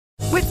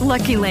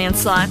Lucky Land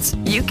Slots,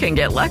 you can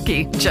get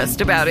lucky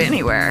just about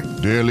anywhere.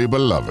 Dearly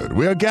beloved,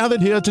 we are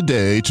gathered here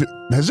today to...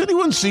 Has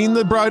anyone seen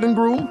the bride and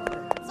groom?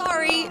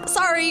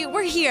 Sorry,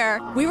 we're here.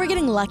 We were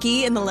getting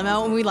lucky in the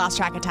limo and we lost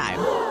track of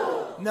time.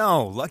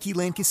 No, Lucky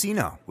Land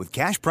Casino, with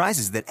cash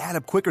prizes that add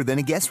up quicker than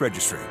a guest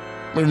registry.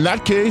 In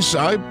that case,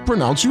 I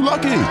pronounce you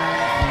lucky.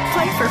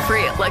 Play for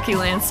free at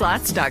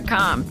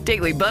LuckyLandSlots.com.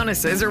 Daily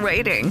bonuses are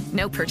waiting.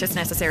 No purchase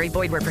necessary.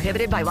 Void where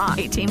prohibited by law.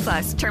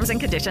 18+. Terms and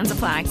conditions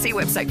apply. See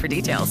website for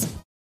details.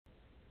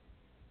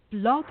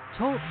 Blog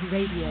Talk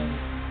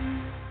Radio.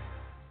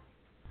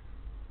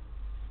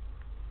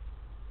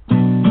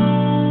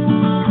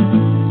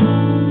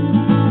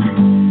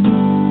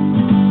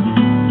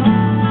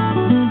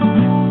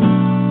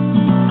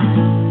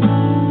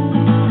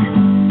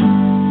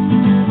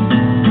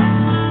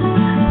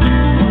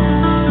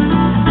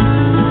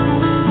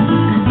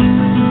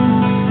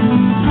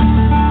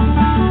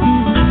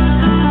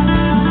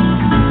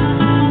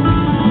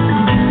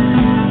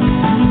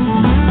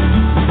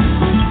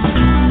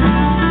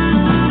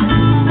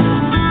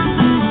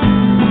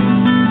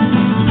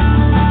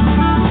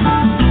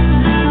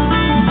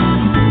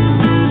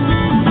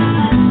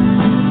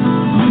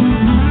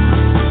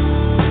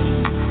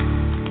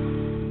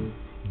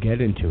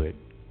 Into It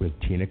with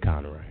Tina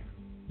Conroy,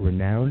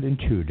 renowned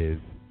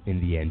intuitive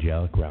in the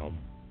angelic realm.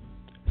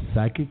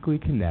 Psychically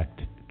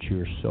connect to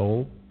your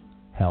soul,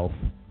 health,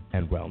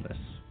 and wellness.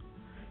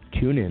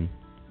 Tune in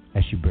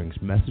as she brings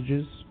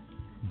messages,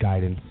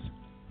 guidance,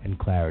 and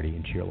clarity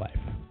into your life.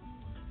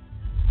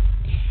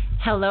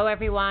 Hello,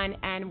 everyone,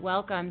 and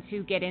welcome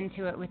to Get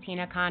Into It with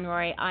Tina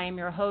Conroy. I am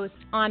your host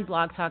on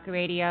Blog Talk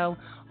Radio.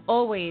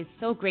 Always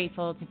so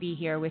grateful to be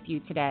here with you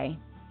today.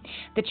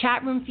 The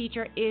chat room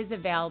feature is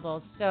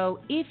available,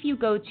 so if you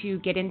go to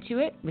Get Into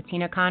It with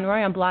Tina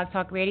Conroy on Blog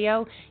Talk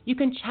Radio, you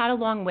can chat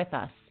along with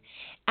us.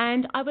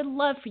 And I would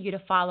love for you to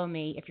follow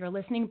me. If you're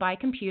listening by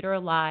computer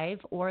live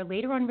or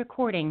later on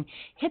recording,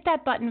 hit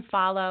that button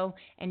follow,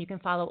 and you can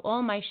follow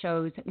all my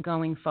shows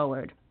going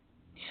forward.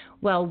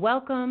 Well,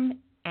 welcome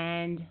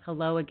and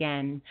hello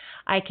again.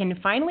 I can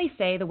finally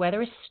say the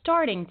weather is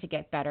starting to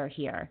get better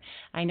here.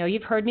 I know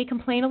you've heard me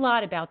complain a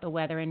lot about the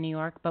weather in New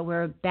York, but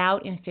we're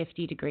about in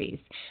 50 degrees,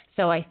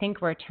 so I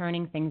think we're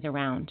turning things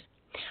around.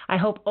 I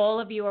hope all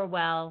of you are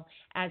well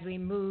as we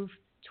move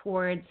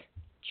towards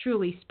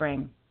truly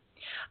spring.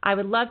 I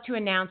would love to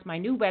announce my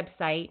new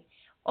website,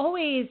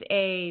 always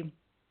a,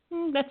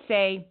 let's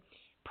say,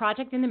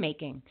 project in the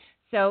making.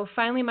 So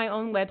finally my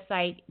own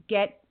website,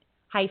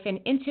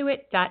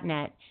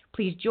 get-intuit.net.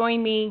 Please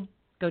join me.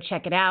 Go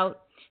check it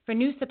out. For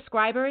new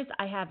subscribers,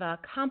 I have a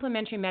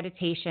complimentary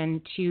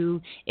meditation to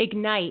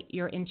ignite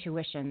your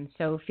intuition,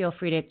 so feel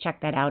free to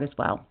check that out as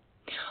well.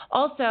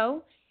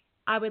 Also,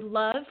 I would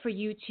love for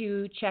you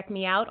to check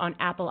me out on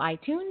Apple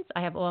iTunes.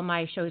 I have all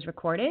my shows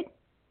recorded.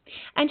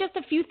 And just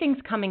a few things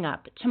coming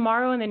up.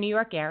 Tomorrow in the New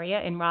York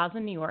area, in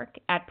Roslyn, New York,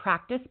 at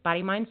Practice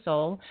Body, Mind,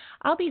 Soul,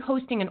 I'll be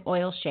hosting an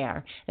oil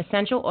share.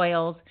 Essential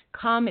oils,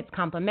 come, it's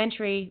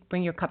complimentary,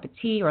 bring your cup of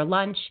tea or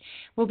lunch.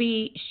 We'll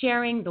be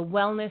sharing the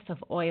wellness of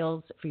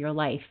oils for your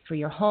life, for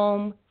your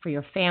home, for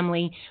your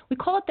family. We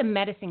call it the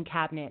medicine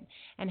cabinet,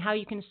 and how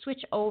you can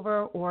switch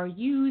over or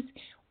use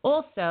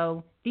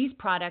also these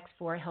products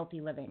for healthy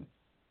living.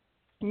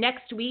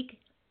 Next week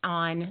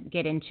on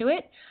Get Into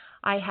It,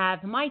 I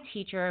have my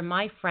teacher,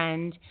 my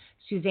friend,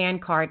 Suzanne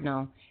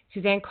Cardinal.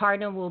 Suzanne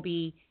Cardinal will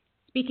be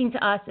speaking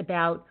to us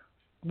about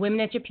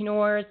women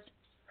entrepreneurs,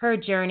 her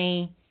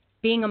journey,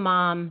 being a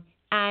mom,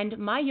 and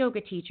my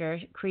yoga teacher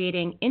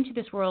creating Into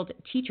This World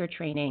teacher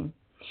training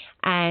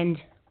and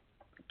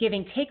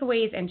giving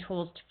takeaways and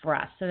tools for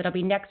us. So that'll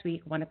be next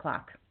week, 1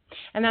 o'clock.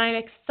 And then I'm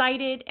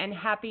excited and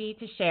happy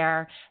to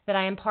share that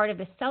I am part of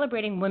the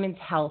Celebrating Women's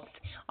Health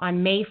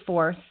on May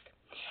 4th.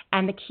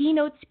 And the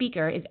keynote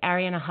speaker is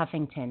Ariana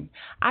Huffington.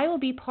 I will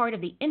be part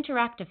of the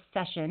interactive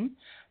session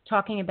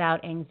talking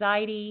about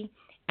anxiety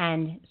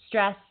and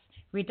stress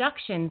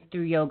reductions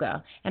through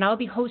yoga. And I'll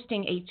be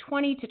hosting a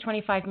 20 to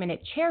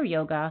 25-minute chair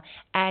yoga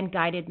and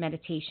guided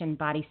meditation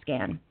body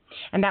scan.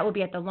 And that will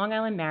be at the Long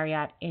Island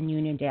Marriott in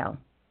Uniondale.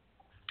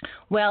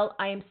 Well,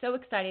 I am so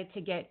excited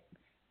to get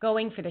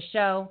going for the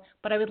show,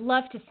 but I would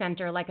love to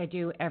center like I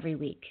do every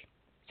week.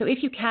 So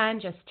if you can,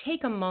 just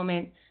take a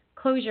moment,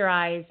 close your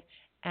eyes,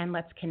 and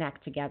let's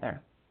connect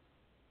together.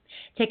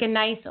 Take a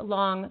nice,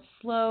 long,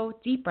 slow,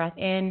 deep breath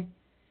in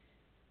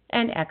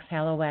and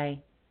exhale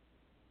away.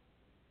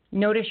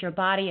 Notice your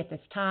body at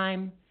this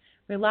time,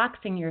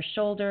 relaxing your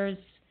shoulders,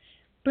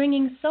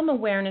 bringing some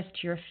awareness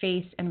to your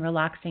face and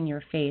relaxing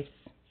your face.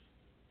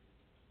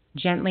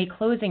 Gently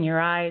closing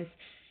your eyes,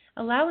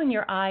 allowing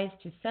your eyes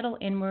to settle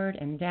inward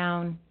and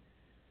down.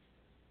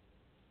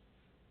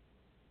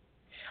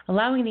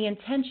 Allowing the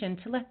intention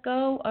to let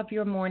go of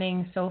your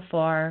morning so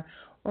far,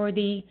 or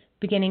the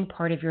beginning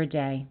part of your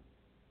day.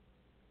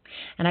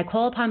 And I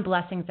call upon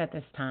blessings at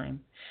this time.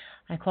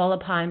 I call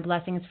upon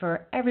blessings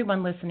for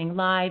everyone listening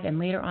live and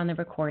later on the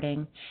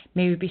recording.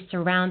 May we be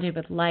surrounded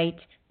with light,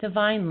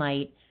 divine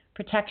light,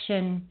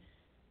 protection,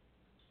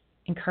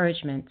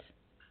 encouragement.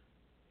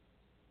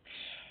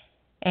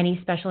 Any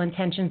special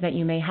intentions that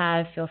you may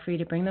have, feel free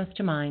to bring those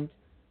to mind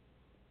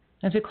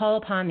as we call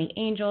upon the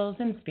angels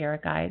and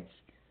spirit guides.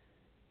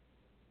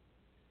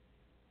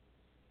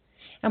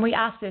 And we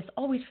ask this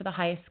always for the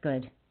highest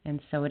good,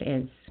 and so it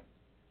is.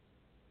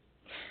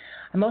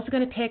 I'm also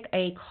going to pick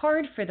a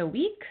card for the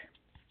week.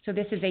 So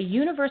this is a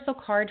universal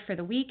card for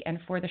the week and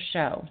for the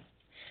show.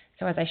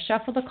 So as I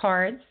shuffle the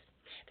cards,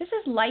 this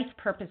is life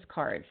purpose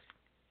cards.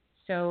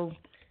 So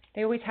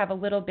they always have a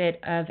little bit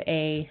of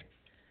a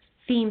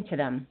theme to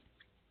them.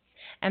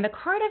 And the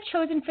card I've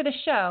chosen for the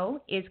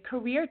show is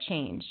career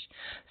change.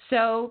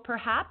 So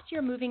perhaps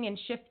you're moving and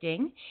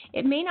shifting.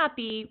 It may not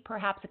be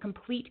perhaps a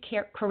complete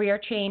career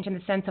change in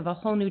the sense of a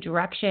whole new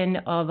direction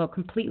of a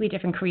completely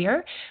different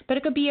career, but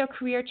it could be a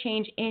career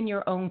change in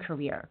your own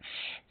career.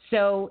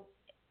 So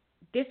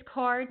this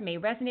card may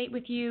resonate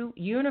with you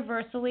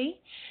universally,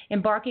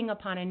 embarking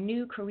upon a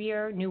new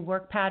career, new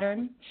work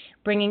pattern,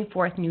 bringing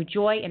forth new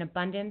joy and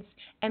abundance,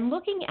 and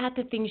looking at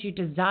the things you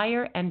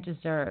desire and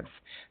deserve.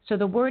 So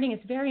the wording is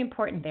very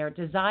important there,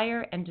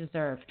 desire and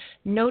deserve.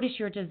 Notice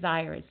your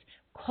desires.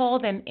 Call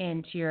them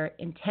into your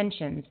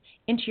intentions,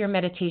 into your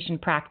meditation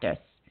practice.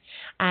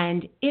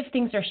 And if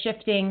things are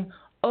shifting,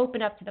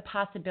 open up to the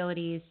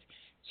possibilities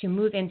to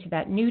move into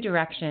that new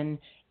direction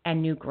and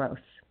new growth.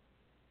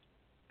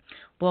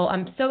 Well,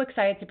 I'm so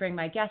excited to bring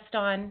my guest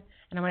on,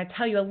 and I want to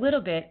tell you a little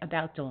bit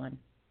about Dawn.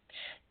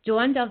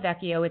 Dawn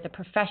DelVecchio is a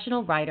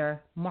professional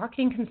writer,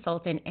 marketing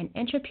consultant, and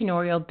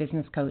entrepreneurial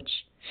business coach.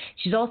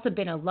 She's also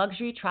been a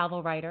luxury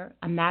travel writer,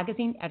 a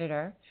magazine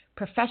editor,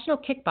 professional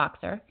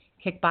kickboxer,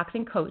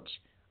 kickboxing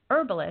coach,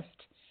 herbalist,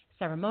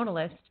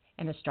 ceremonialist,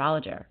 and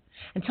astrologer.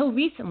 Until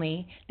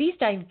recently, these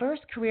diverse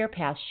career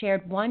paths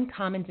shared one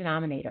common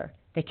denominator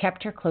that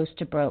kept her close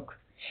to broke.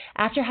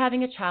 After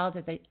having a child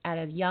as a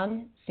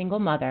young single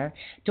mother,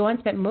 Dawn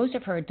spent most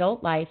of her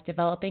adult life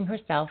developing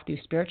herself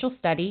through spiritual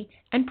study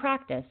and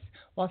practice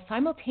while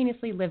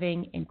simultaneously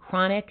living in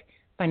chronic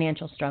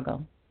financial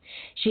struggle.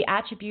 She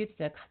attributes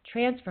the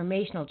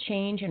transformational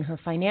change in her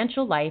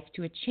financial life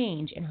to a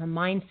change in her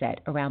mindset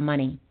around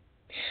money.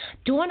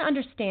 Dawn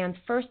understands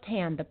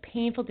firsthand the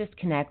painful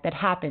disconnect that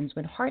happens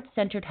when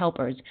heart-centered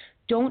helpers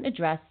don't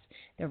address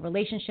their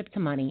relationship to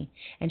money,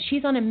 and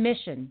she's on a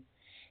mission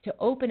to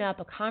open up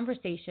a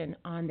conversation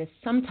on this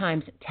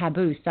sometimes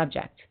taboo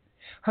subject.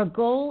 Her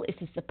goal is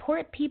to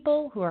support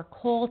people who are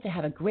called to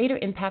have a greater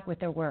impact with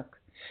their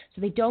work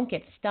so they don't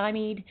get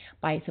stymied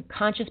by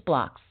subconscious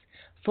blocks,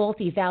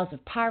 faulty vows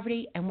of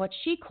poverty, and what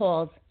she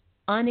calls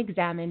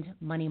unexamined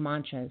money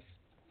mantras.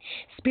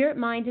 Spirit,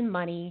 Mind, and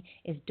Money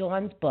is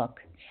Dawn's book.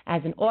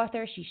 As an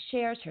author, she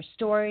shares her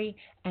story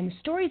and the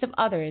stories of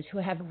others who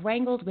have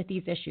wrangled with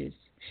these issues.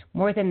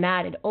 More than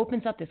that, it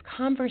opens up this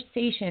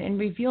conversation and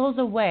reveals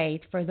a way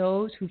for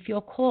those who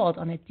feel called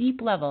on a deep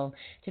level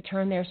to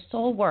turn their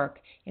soul work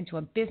into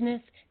a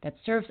business that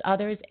serves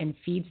others and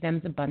feeds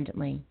them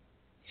abundantly.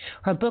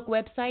 Her book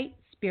website,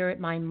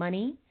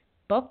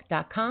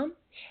 spiritmindmoneybook.com.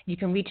 You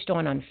can reach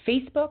Dawn on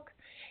Facebook.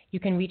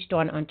 You can reach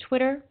Dawn on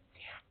Twitter.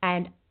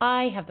 And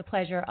I have the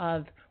pleasure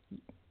of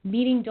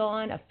meeting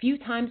Dawn a few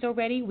times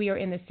already. We are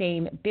in the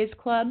same biz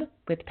club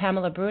with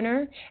Pamela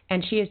Bruner,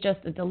 and she is just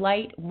a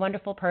delight,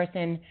 wonderful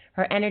person.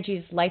 Her energy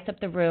just lights up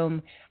the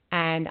room,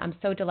 and I'm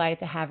so delighted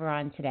to have her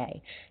on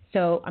today.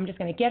 So I'm just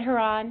going to get her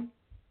on.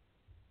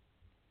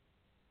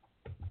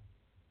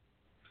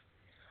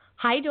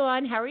 Hi,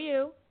 Dawn. How are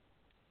you?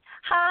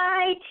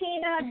 Hi,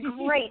 Tina.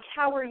 Great.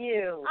 How are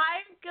you?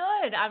 I'm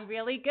good. I'm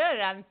really good.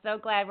 I'm so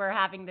glad we're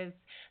having this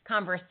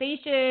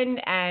conversation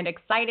and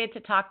excited to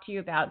talk to you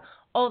about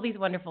all these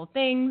wonderful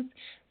things.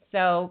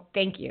 So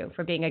thank you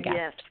for being a guest.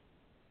 Yes.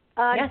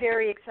 I'm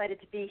very excited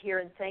to be here,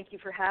 and thank you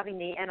for having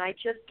me. And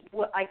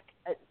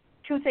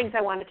two things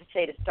I wanted to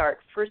say to start.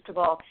 First of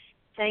all,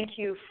 thank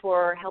you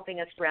for helping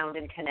us ground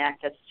and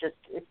connect. It's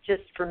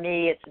just for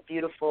me, it's a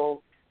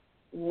beautiful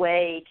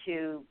way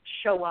to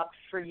show up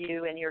for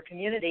you and your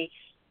community.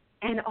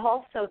 And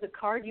also the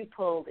card you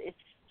pulled, it's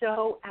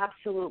so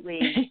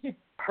absolutely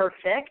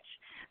perfect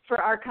for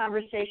our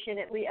conversation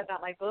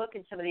about my book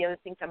and some of the other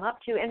things I'm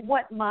up to and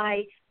what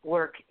my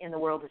work in the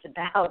world is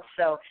about.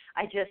 So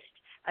I just,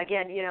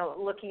 again,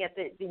 looking at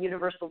the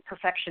universal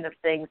perfection of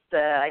things,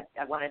 I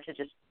wanted to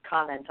just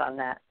comment on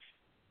that.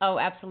 Oh,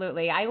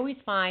 absolutely. I always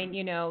find,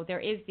 there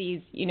is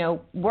these,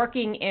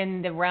 working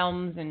in the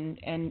realms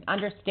and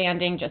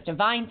understanding just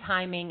divine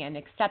timing and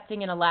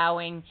accepting and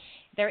allowing.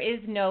 There is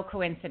no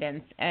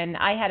coincidence. And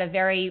I had a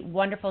very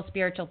wonderful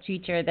spiritual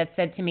teacher that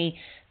said to me,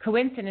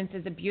 coincidence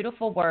is a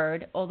beautiful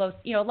word, although,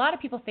 a lot of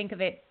people think of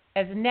it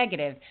as a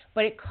negative,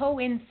 but it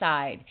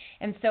coincides.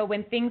 And so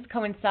when things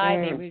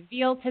coincide, they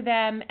reveal to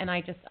them, and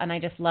I just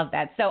love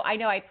that. So I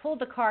know I pulled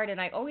the card, and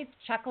I always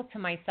chuckle to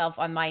myself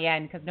on my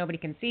end because nobody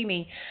can see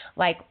me,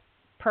 like,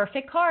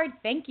 perfect card.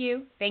 Thank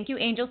you. Thank you,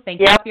 angels.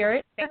 Thank you,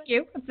 spirit. Thank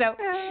you. So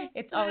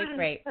it's always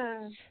great.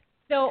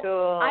 So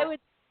cool.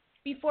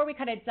 Before we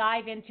kind of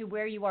dive into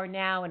where you are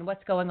now and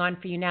what's going on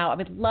for you now, I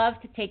would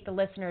love to take the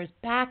listeners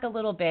back a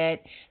little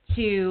bit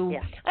to,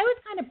 I always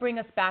kind of bring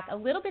us back a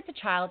little bit to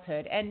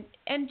childhood. And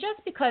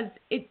just because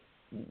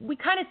we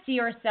kind of see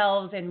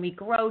ourselves and we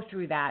grow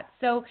through that.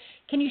 So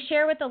can you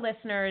share with the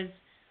listeners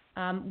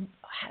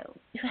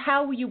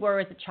how you were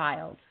as a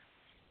child?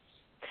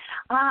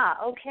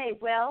 Okay.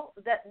 Well,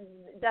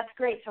 that's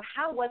great. So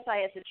how was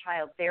I as a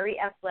child? Very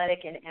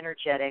athletic and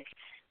energetic,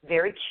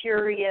 very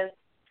curious,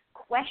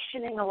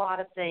 questioning a lot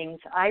of things.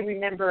 I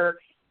remember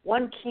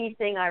one key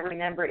thing I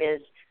remember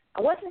is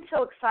I wasn't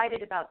so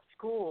excited about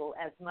school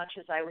as much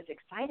as I was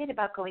excited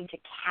about going to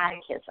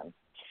catechism,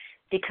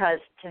 because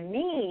to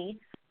me,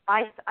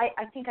 I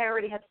think I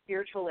already had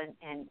spiritual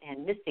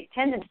and mystic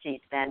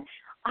tendencies then.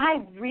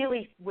 I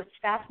really was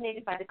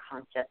fascinated by the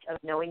concept of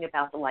knowing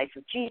about the life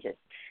of Jesus.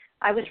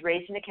 I was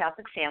raised in a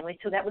Catholic family,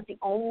 so that was the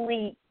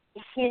only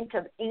hint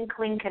of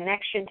inkling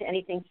connection to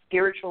anything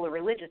spiritual or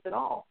religious at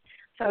all.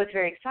 So I was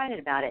very excited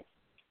about it.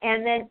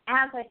 And then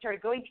as I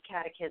started going to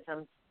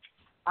catechism,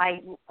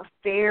 I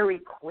very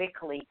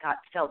quickly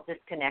felt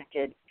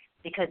disconnected,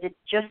 because it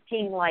just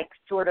seemed like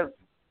sort of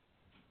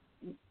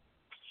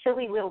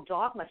silly little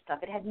dogma stuff.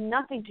 It had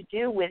nothing to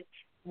do with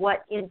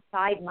what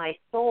inside my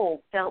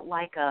soul felt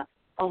like a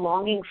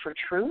longing for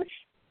truth.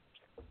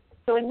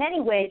 So in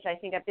many ways, I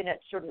think I've been a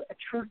sort of a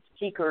truth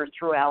seeker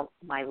throughout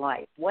my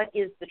life. What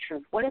is the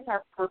truth? What is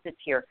our purpose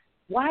here?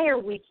 Why are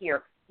we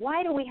here?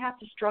 Why do we have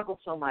to struggle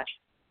so much?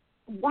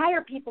 Why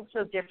are people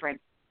so different?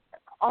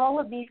 All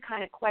of these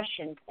kind of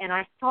questions. And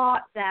I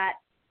thought that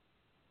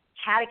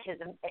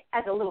catechism,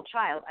 as a little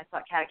child, I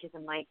thought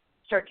catechism might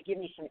start to give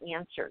me some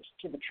answers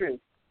to the truth.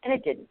 And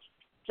it didn't.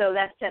 So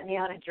that set me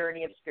on a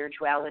journey of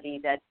spirituality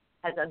that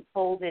has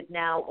unfolded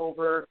now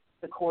over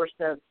the course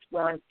of,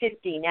 well, I'm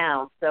 50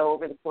 now, so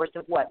over the course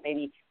of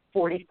maybe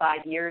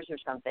 45 years or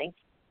something.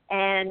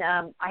 And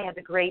I had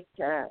the great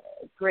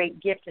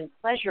gift and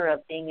pleasure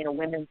of being in a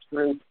women's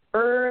group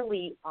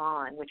early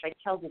on, which I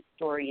tell this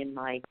story in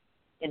my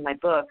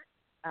book.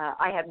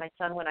 I had my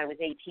son when I was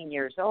 18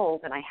 years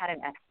old, and I had him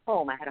at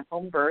home. I had a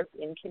home birth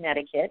in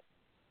Connecticut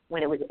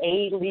when it was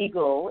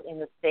illegal in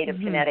the state of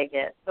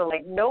Connecticut. So,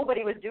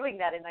 nobody was doing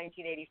that in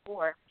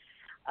 1984.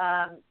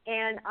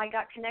 And I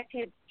got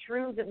connected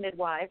through the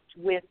midwives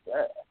with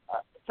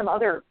some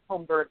other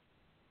home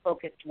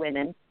birth-focused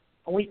women.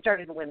 And we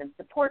started a women's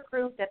support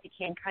group that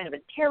became kind of a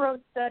tarot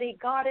study,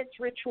 goddess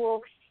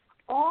ritual,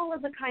 all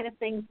of the kind of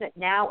things that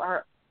now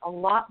are a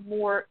lot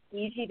more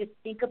easy to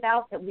speak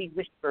about that we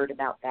whispered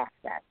about back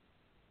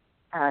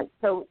then.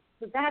 So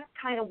that's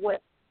kind of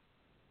what.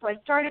 So I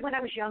started when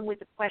I was young with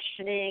the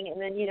questioning, and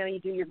then, you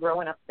do your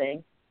growing up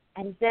thing.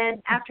 And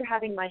then after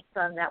having my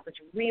son, that was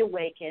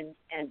reawakened,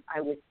 and I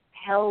was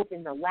held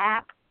in the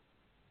lap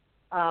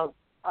of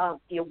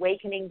the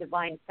awakening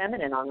divine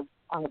feminine on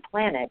the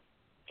planet.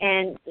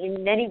 And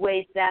in many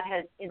ways,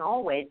 in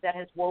all ways, that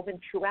has woven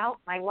throughout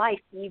my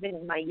life, even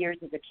in my years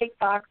as a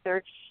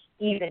kickboxer,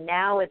 even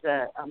now as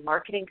a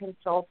marketing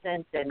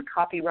consultant and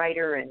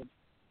copywriter. And,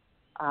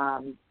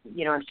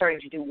 I'm starting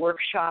to do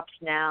workshops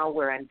now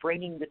where I'm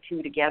bringing the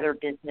two together,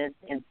 business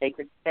and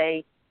sacred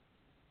space.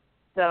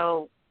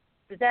 So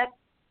does that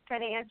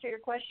kind of answer your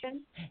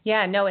question?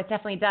 Yeah, no, it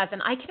definitely does.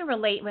 And I can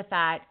relate with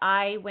that.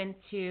 I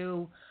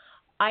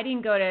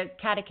didn't go to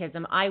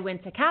catechism. I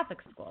went to Catholic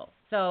school.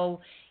 So,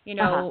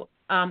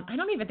 I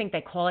don't even think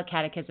they call it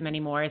catechism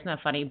anymore. Isn't that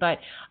funny? But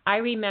I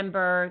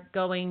remember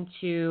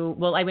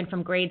I went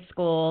from grade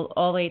school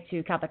all the way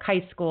to Catholic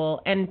high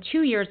school and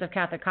 2 years of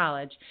Catholic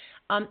college.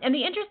 And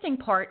the interesting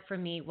part for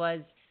me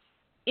was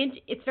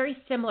it's very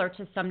similar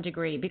to some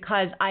degree,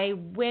 because I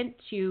went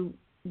to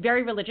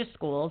very religious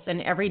schools,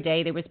 and every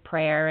day there was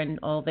prayer and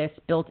all this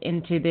built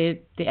into the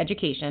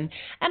education.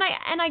 And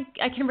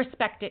I can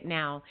respect it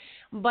now.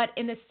 But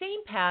in the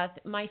same path,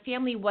 my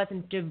family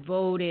wasn't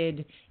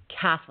devoted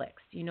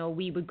Catholics.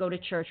 We would go to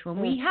church when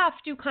we have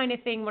to, kind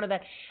of thing, one of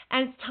that.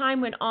 And as time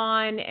went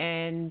on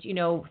and,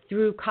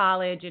 through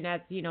college and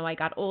as, I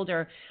got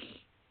older,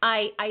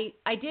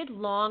 I did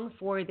long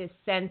for this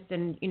sense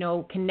and,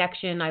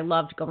 connection. I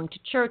loved going to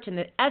church and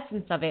the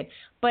essence of it.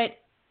 But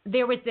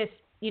there was this,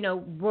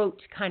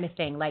 rote kind of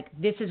thing, like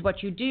this is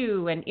what you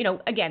do. And,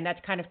 again, that's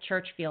kind of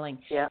church feeling.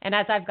 Yeah. And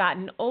as I've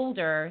gotten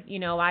older,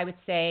 I would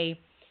say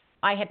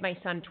I had my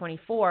son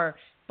 24,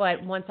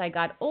 but once I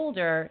got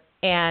older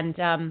and,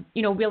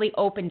 really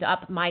opened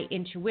up my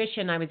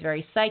intuition, I was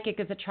very psychic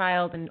as a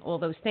child, and all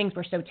those things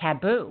were so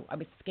taboo. I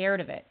was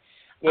scared of it.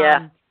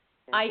 Yeah.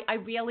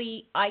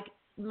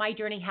 My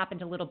journey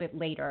happened a little bit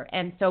later.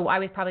 And so I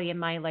was probably in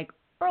my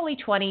early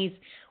 20s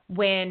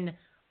when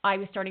I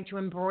was starting to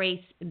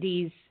embrace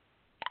these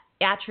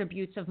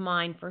attributes of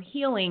mine for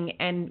healing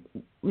and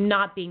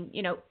not being,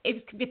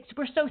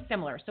 we're so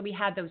similar. So we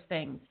had those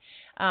things.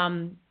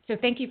 So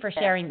thank you for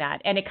sharing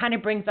that. And it kind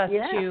of brings us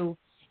to,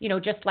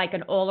 just like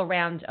an all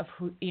around of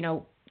who,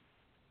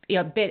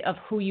 a bit of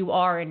who you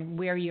are and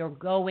where you're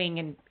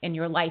going and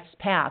your life's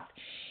path.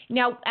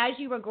 Now, as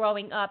you were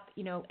growing up,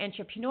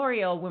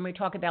 entrepreneurial, when we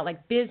talk about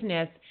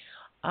business,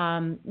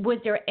 was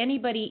there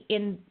anybody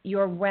in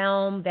your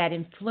realm that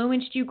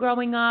influenced you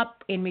growing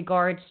up in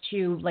regards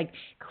to,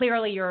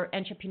 clearly you're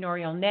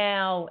entrepreneurial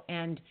now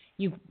and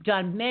you've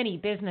done many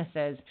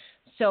businesses.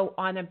 So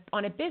on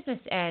a business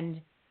end,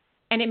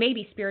 and it may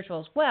be spiritual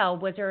as well,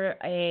 was there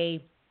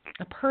a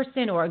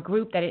person or a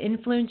group that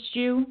influenced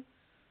you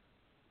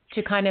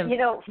to kind of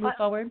move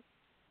forward?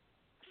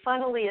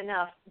 Funnily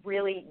enough,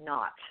 really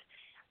not.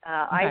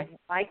 Okay.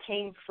 I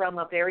came from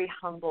a very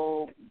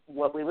humble,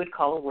 what we would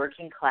call a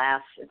working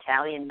class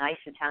nice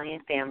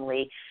Italian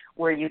family,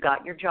 where you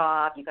got your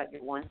job, you got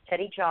your one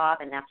steady job,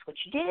 and that's what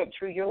you did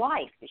through your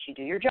life, is you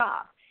do your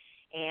job.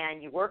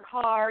 And you work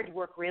hard, you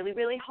work really,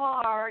 really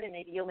hard, and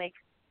maybe you'll make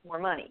more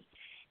money.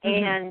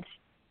 Mm-hmm. And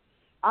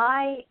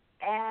I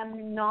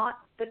am not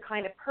the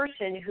kind of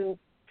person who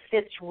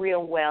fits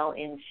real well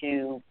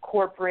into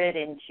corporate,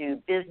 into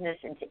business,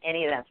 into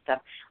any of that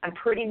stuff. I'm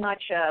pretty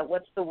much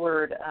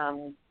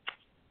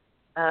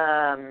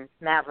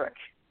maverick.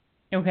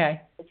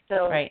 Okay.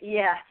 So, right.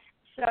 Yeah.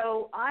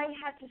 So I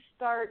had to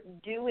start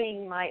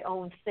doing my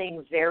own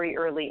thing very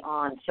early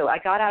on. So I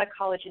got out of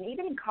college, and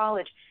even in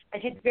college, I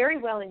did very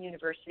well in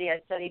university.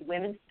 I studied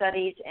women's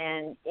studies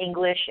and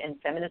English and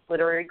feminist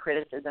literary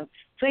criticism.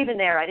 So even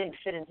there, I didn't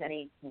fit into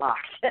any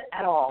box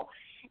at all.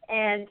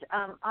 And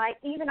I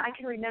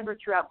can remember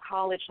throughout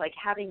college, like,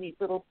 having these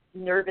little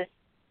nervous,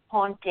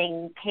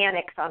 haunting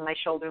panics on my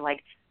shoulder,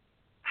 like,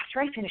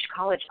 after I finish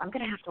college, I'm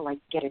going to have to, like,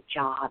 get a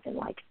job and,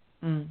 like,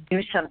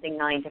 do something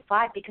 9 to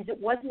 5, because it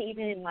wasn't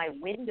even in my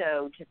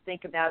window to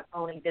think about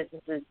owning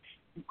businesses,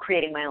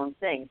 creating my own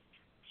things.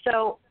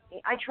 So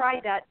I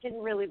tried that,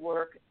 didn't really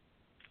work.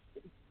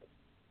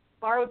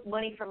 Borrowed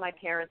money from my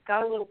parents,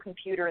 got a little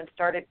computer, and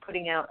started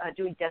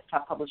doing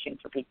desktop publishing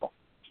for people.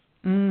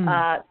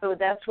 So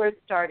that's where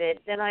it started.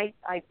 Then I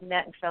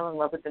met and fell in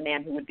love with the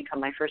man who would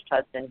become my first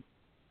husband.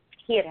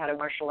 He had a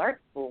martial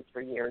arts school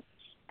for years,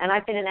 and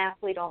I've been an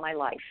athlete all my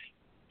life.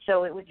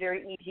 So it was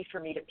very easy for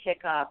me to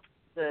pick up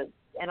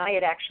and I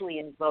had actually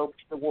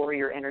invoked the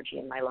warrior energy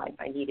in my life.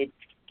 I needed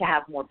to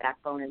have more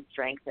backbone and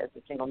strength as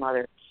a single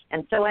mother.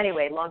 And so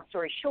anyway, long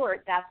story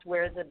short, that's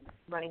where the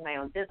running my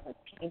own business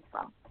came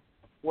from,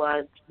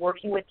 was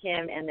working with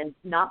him and then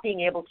not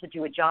being able to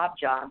do a job,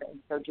 and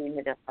so doing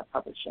the desktop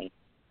publishing.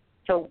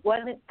 So it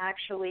wasn't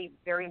actually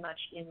very much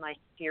in my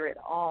sphere at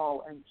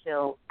all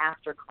until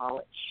after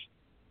college.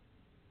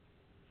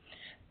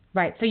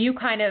 Right. So you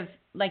kind of,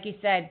 like you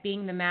said,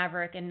 being the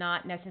maverick and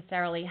not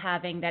necessarily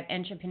having that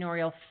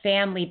entrepreneurial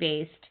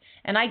family-based,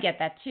 and I get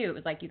that too. It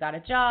was like you got a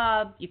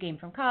job, you came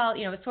from college,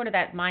 it's sort of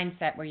that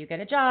mindset where you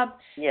get a job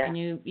and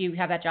you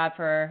have that job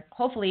for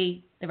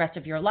hopefully the rest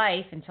of your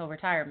life until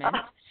retirement.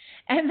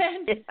 And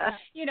then,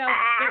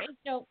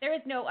 there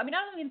is no, I mean,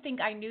 I don't even think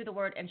I knew the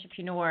word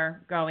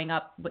entrepreneur growing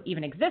up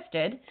even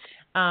existed.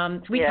 So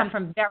we come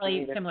from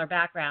very similar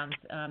backgrounds,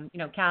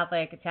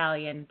 Catholic,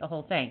 Italian, the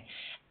whole thing.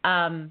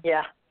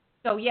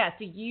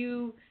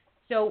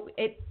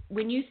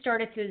 When you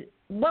started to,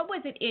 what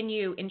was it in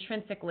you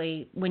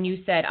intrinsically when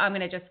you said, I'm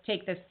going to just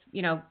take this,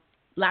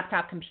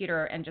 laptop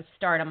computer and just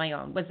start on my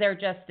own? Was there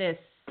just this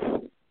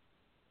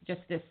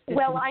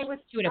well, I was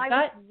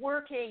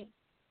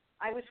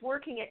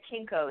working at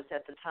Kinko's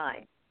at the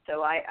time.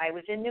 So I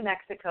was in New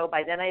Mexico.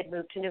 By then I had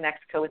moved to New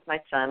Mexico with my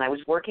son. I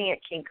was working at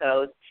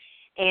Kinko's,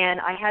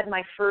 and I had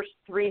my first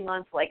 3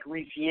 month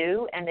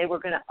review, and they were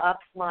going to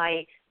up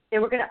my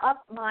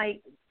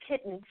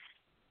pittance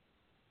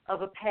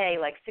of a pay,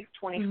 like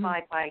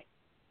 $6.25 by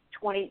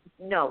 10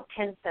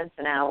 cents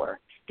an hour,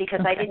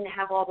 because I didn't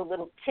have all the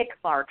little tick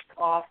marks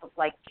off of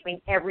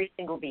doing every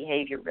single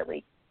behavior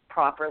really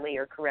properly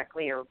or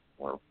correctly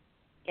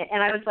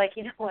and I was like,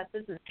 you know what,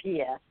 this is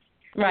BS.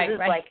 This is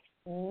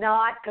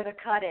not going to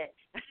cut it.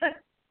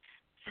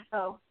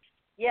 So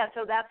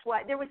that's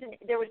why there was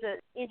an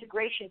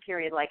integration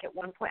period. Like at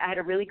one point I had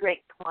a really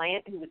great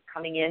client who was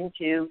coming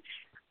into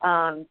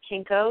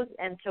Kinko's,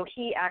 and so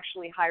he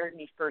actually hired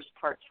me first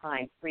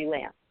part-time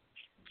freelance.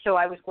 So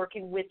I was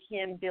working with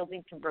him,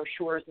 building some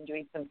brochures and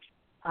doing some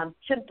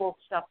simple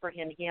stuff for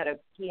him. He had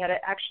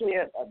actually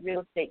a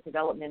real estate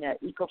development, an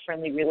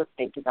eco-friendly real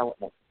estate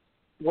development,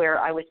 where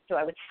I was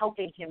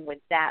helping him with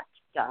that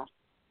stuff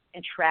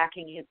and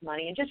tracking his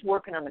money and just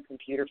working on the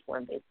computer for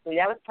him, basically.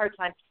 That was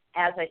part-time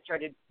as I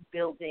started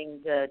building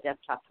the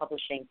desktop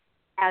publishing,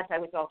 as I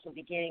was also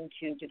beginning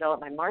to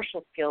develop my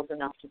martial skills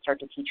enough to start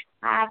to teach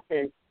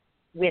classes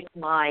with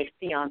my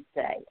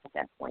fiancé at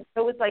that point.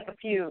 So it was like a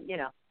few,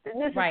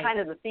 and this is kind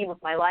of the theme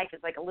of my life.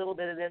 It's like a little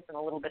bit of this and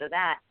a little bit of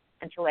that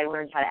until I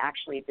learned how to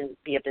actually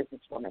be a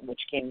businesswoman, which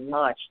came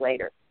much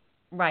later.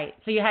 Right.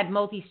 So you had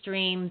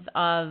multi-streams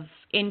of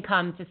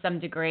income to some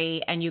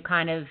degree, and you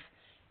kind of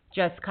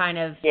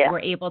were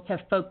able to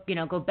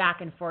go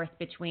back and forth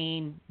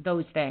between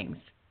those things.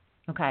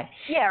 Okay.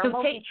 Yeah, or so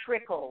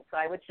multi-trickles,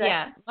 I would say.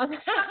 Yeah.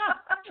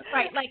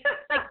 Right. Like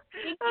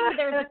thinking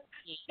there's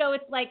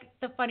it's like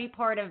the funny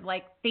part of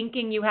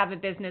thinking you have a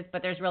business,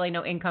 but there's really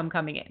no income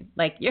coming in.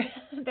 And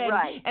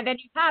then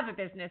you have a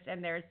business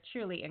and there's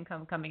truly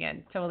income coming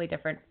in. Totally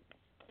different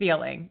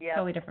feeling. Yep.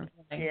 Totally different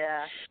feeling.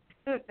 Yeah.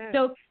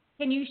 So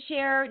can you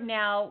share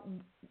now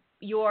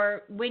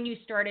when you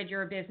started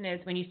your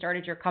business, when you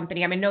started your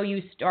company? I mean, I know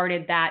you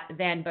started that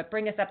then, but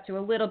bring us up to a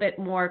little bit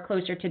more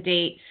closer to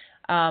date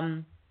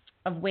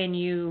of when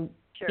you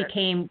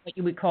became what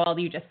you would call,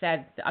 you just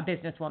said, a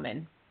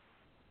businesswoman?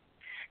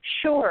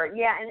 Sure,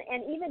 yeah,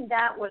 and even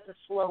that was a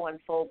slow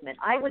unfoldment.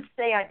 I would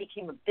say I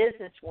became a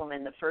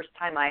businesswoman the first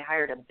time I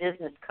hired a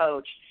business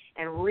coach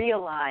and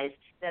realized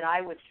that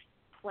I was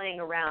playing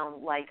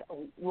around like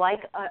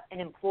an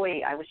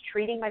employee. I was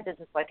treating my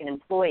business like an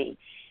employee.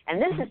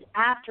 And this is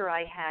after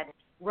I had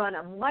run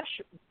a much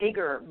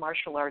bigger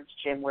martial arts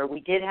gym where we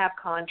did have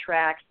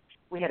contracts.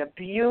 We had a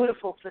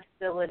beautiful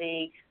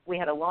facility. We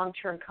had a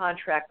long-term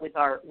contract with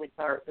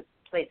the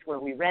place where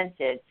we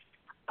rented.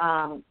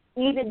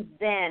 Even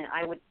then,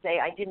 I would say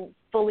I didn't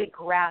fully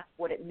grasp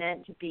what it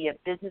meant to be a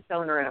business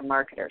owner and a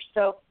marketer.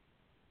 So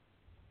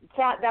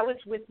that was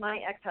with my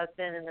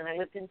ex-husband, and then I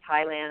lived in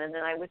Thailand, and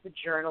then I was a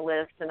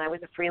journalist, and I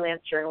was a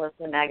freelance journalist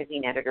and a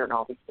magazine editor and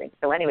all these things.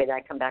 So anyway, then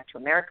I come back to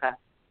America,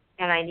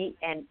 and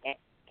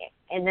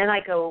and then I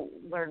go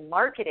learn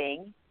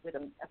marketing with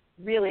a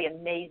really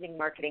amazing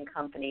marketing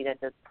company that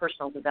does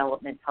personal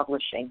development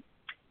publishing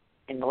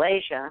in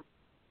Malaysia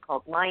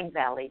called Mind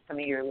Valley. Some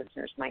of your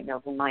listeners might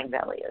know who Mind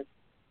Valley is.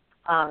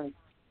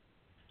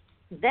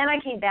 Then I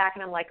came back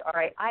and I'm like, all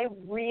right,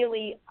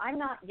 I'm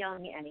not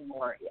young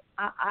anymore.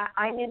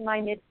 I'm in my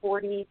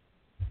mid-40s,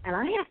 and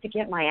I have to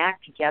get my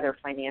act together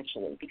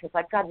financially because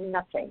I've got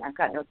nothing. I've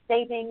got no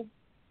savings.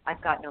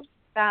 I've got no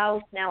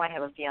spouse. Now I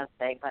have a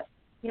fiance, but,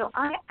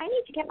 I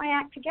need to get my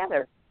act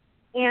together.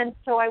 And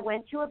so I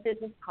went to a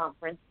business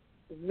conference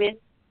with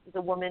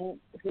the woman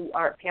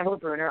Pamela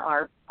Bruner,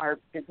 our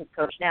business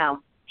coach now.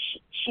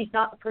 She's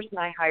not the person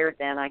I hired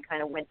then. I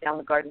kind of went down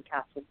the garden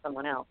path with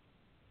someone else.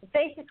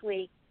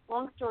 Basically,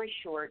 long story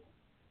short,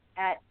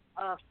 at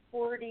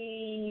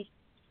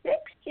 46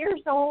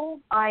 years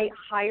old, I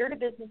hired a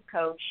business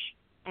coach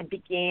and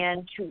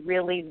began to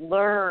really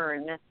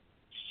learn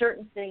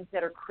certain things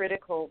that are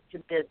critical to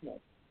business,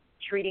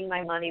 treating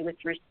my money with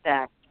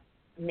respect,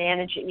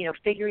 managing,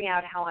 figuring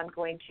out how I'm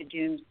going to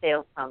do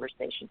sales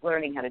conversations,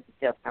 learning how to do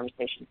sales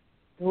conversations,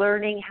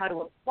 learning how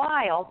to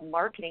apply all the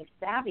marketing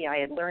savvy I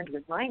had learned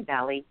with Mind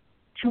Valley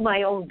to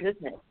my own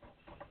business,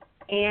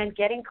 and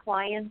getting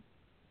clients,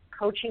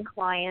 coaching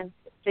clients,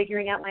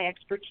 figuring out my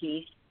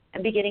expertise,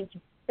 and beginning to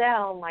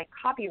sell my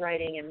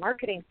copywriting and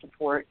marketing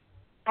support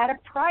at a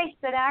price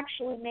that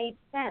actually made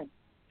sense.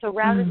 So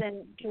rather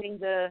than doing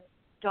the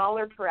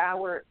dollar per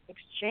hour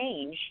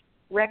exchange,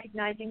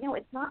 recognizing, no,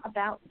 it's not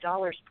about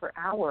dollars per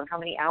hour, how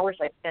many hours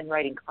I spend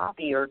writing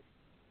copy or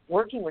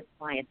working with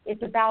clients.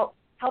 It's about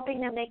helping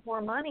them make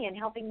more money and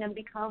helping them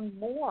become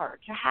more,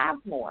 to have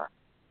more.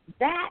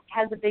 That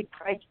has a big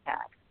price tag.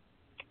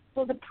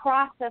 So the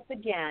process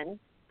again,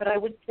 but I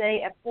would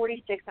say at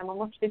 46, I'm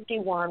almost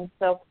 51,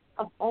 so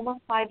almost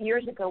 5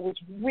 years ago was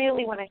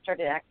really when I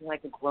started acting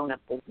like a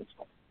grown-up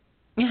businesswoman.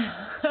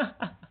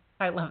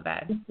 I love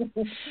that.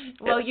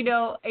 Well,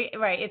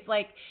 right, it's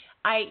like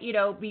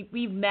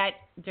we met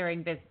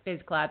during Biz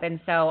Club, and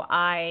so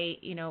I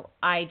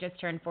just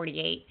turned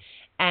 48,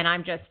 and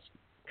I'm just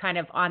kind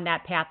of on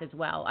that path as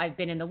well. I've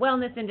been in the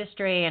wellness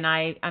industry, and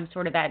I'm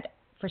sort of that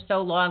for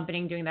so long,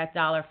 been doing that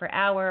dollar per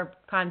hour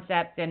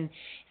concept. And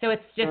so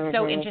it's just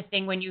so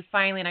interesting when you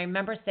finally, and I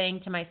remember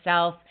saying to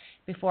myself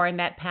before I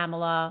met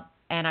Pamela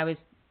and I was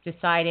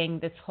deciding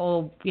this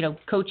whole,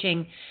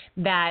 coaching,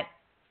 that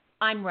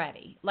I'm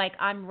ready. Like,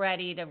 I'm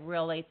ready to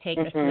really take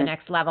this to the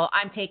next level.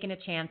 I'm taking a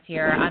chance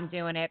here. I'm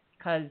doing it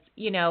because,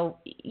 you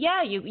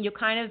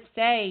kind of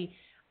say,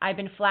 I've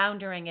been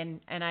floundering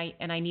and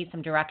I need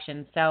some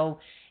direction. So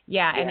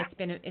and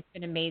it's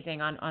been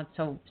amazing on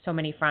so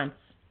many fronts.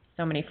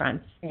 So many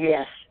fronts.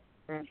 Yes.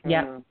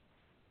 Yep.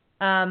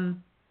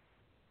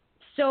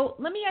 So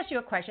let me ask you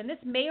a question. This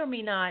may or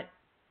may not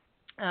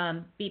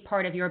be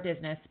part of your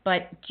business,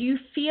 but do you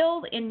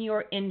feel in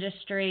your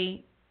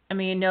industry,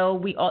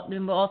 we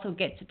also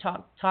get to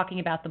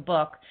talking about the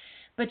book,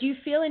 but do you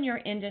feel in your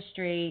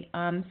industry,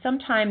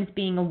 sometimes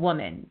being a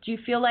woman, do you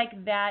feel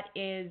like that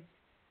is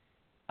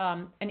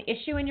an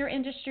issue in your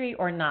industry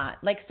or not?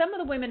 Like some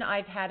of the women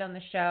I've had on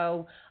the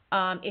show,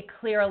 it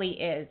clearly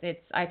is.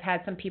 I've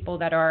had some people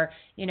that are,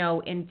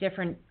 in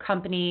different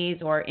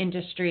companies or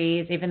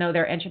industries, even though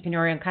they're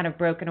entrepreneurial and kind of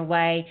broken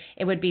away,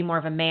 it would be more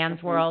of a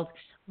man's world.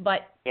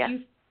 But do you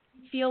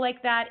feel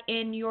like that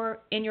in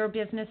your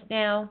business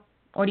now?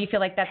 Or do you feel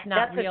like that's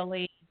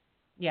really?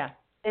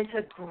 It's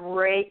a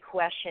great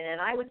question.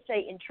 And I would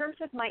say in terms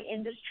of my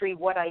industry,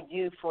 what I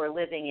do for a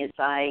living is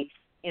I'm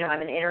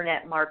an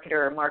internet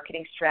marketer, a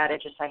marketing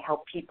strategist. I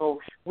help people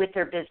with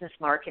their business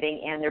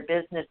marketing and their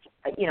business,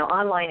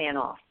 online and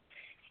off.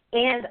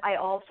 And I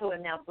also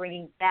am now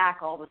bringing back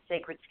all the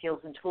sacred skills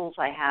and tools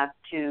I have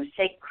to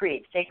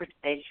create sacred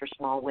space for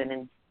small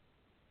women,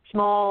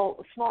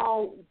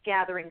 small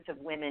gatherings of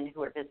women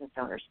who are business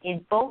owners.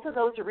 In both of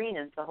those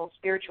arenas, the whole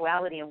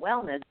spirituality and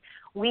wellness,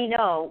 we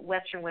know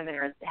Western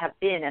women have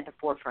been at the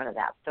forefront of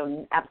that,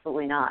 so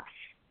absolutely not.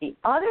 The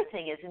other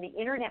thing is in the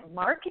internet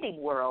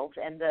marketing world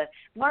and the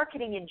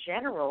marketing in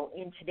general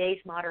in today's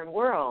modern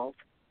world,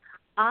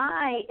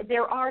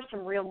 there are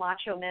some real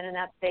macho men in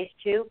that space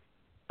too,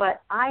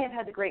 but I have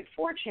had the great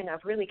fortune of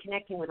really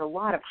connecting with a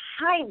lot of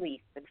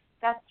highly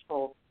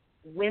successful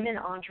women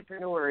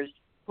entrepreneurs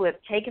who have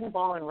taken the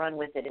ball and run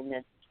with it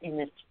in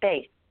this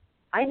space.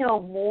 I know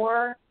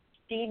more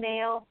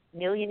female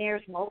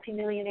millionaires,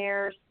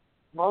 multimillionaires,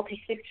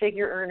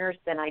 multi-six-figure earners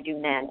than I do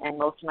men, and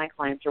most of my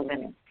clients are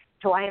women.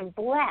 So I am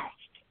blessed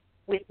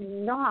with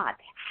not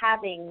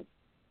having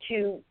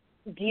to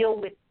deal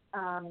with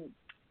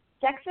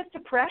sexist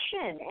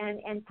oppression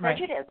and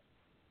prejudice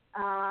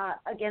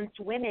against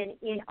women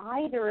in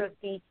either of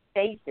these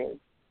spaces.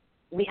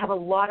 We have a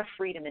lot of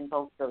freedom in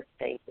both those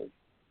spaces.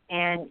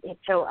 And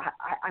so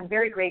I'm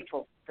very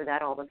grateful for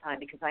that all the time,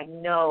 because I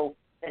know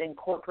that in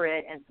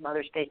corporate and some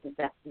other spaces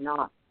that's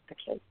not the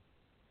case.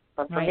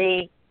 But for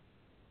me,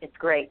 it's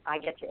great. I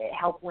get to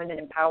help women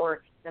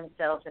empower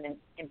themselves and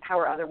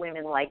empower other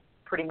women like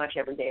pretty much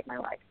every day of my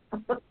life.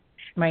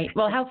 Right.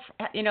 Well,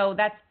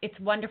 it's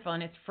wonderful,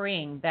 and it's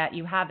freeing that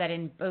you have that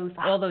in both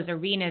all those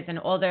arenas and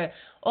all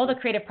the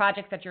creative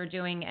projects that you're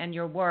doing and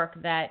your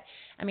work. That,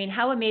 I mean,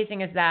 how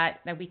amazing is that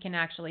we can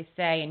actually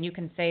say, and you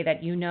can say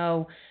that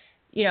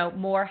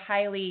more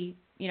highly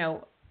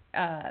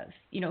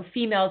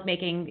females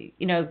making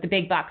the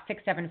big bucks,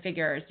 6-7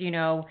 figures,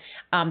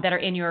 that are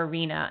in your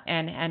arena,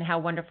 and how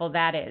wonderful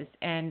that is.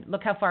 And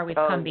look how far we've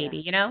come,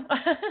 baby.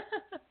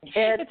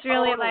 It's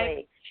really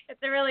totally.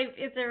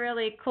 It's a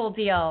really cool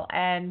deal.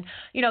 And,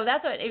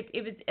 that's what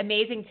it was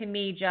amazing to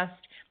me just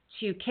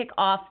to kick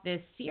off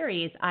this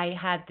series. I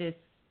had this,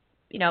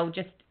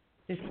 just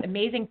this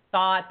amazing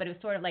thought, but it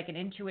was sort of like an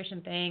intuition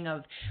thing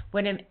of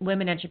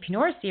Women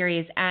Entrepreneur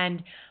series.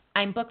 And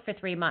I'm booked for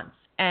 3 months.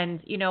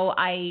 And,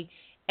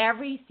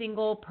 every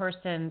single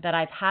person that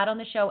I've had on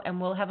the show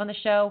and will have on the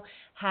show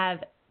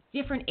have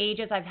different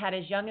ages. I've had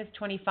as young as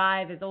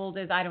 25, as old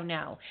as I don't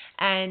know.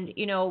 And,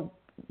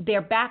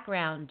 their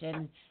background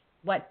and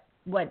what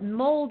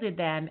molded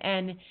them.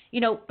 And,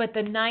 but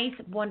the nice,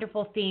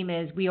 wonderful theme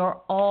is we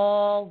are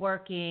all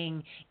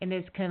working in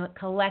this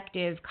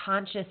collective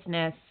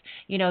consciousness,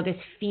 this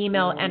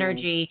female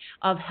energy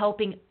of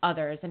helping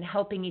others and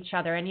helping each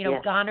other. And,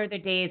 gone are the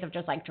days of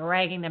just like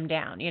dragging them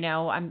down.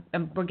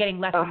 We're getting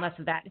less and less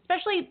of that,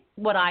 especially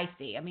what I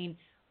see. I mean,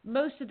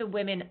 most of the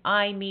women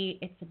I meet,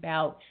 it's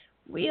about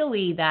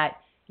really that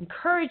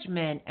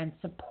encouragement and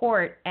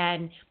support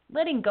and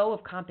letting go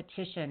of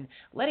competition,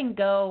 letting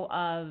go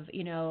of,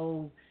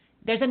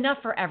 there's enough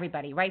for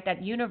everybody, right?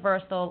 That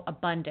universal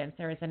abundance,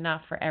 there is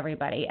enough for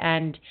everybody.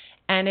 And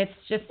it's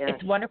just,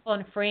 it's wonderful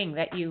and freeing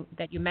that you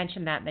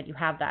mentioned that you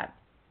have that.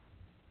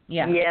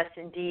 Yeah. Yes,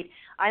 indeed.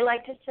 I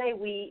like to say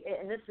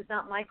and this is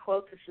not my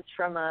quote, this is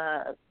from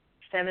a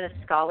feminist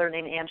scholar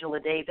named Angela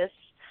Davis.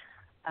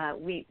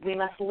 We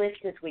must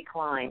lift as we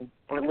climb,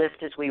 or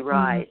lift as we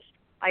rise.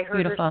 I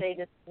heard her say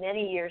this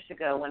many years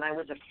ago when I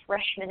was a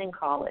freshman in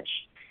college,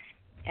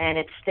 and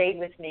it stayed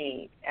with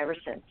me ever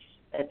since.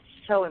 It's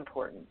so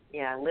important.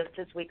 Yeah, lift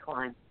as we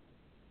climb.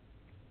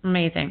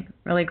 Amazing.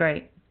 Really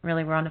great.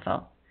 Really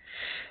wonderful.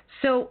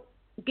 So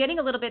getting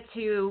a little bit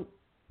to,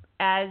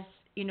 as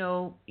I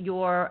know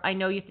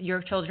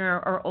your children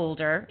are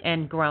older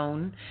and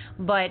grown,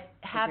 but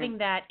having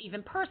that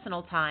even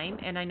personal time,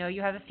 and I know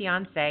you have a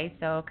fiance,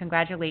 so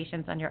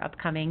congratulations on your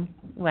upcoming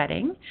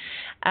wedding.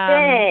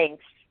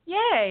 Thanks.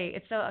 Yay.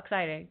 It's so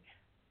exciting.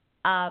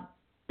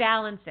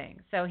 Balancing.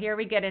 So here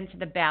we get into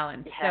the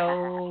balance.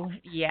 So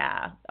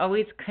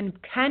always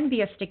can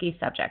be a sticky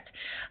subject.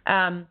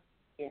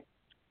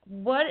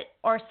 What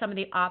are some of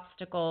the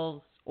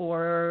obstacles,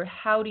 or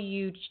how do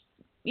you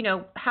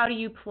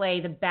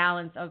play the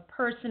balance of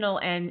personal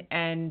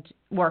and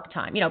work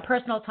time,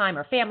 personal time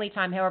or family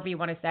time, however you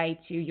want to say,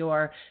 to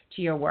your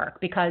work?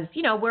 Because,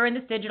 we're in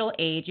this digital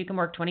age. You can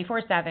work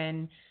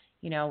 24/7.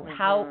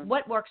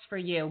 What works for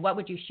you? What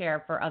would you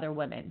share for other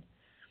women?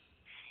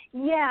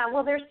 Yeah,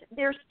 well, there's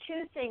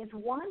two things.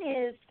 One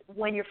is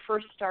when you're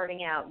first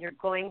starting out, you're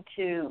going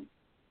to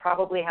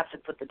probably have to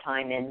put the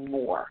time in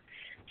more.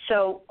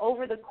 So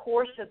over the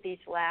course of these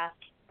last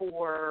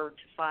 4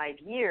 to 5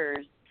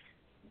 years,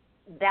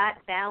 that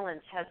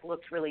balance has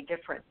looked really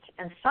different.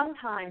 And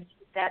sometimes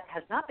that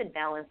has not been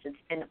balanced, it's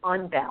been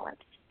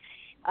unbalanced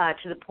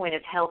to the point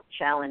of health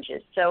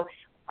challenges. So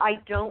I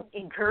don't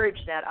encourage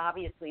that,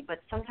 obviously,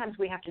 but sometimes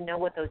we have to know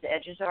what those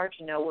edges are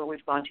to know where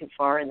we've gone too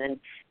far and then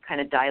kind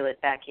of dial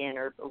it back in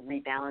or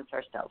rebalance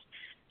ourselves.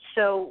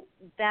 So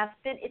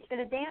it's been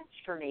a dance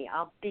for me.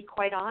 I'll be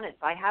quite honest.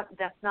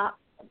 That's not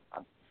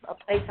a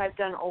place I've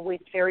done always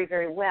very,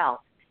 very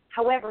well.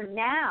 However,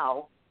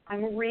 now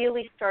I'm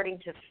really starting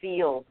to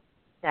feel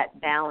that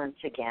balance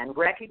again,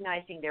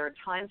 recognizing there are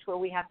times where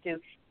we have to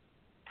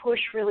push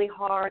really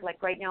hard.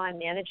 Like right now I'm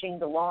managing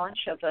the launch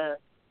of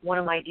one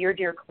of my dear,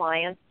 dear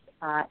clients,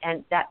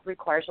 and that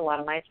requires a lot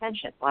of my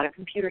attention, a lot of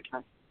computer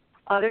time.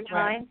 Other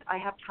times I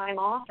have time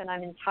off and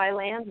I'm in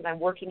Thailand and I'm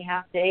working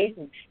half days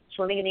and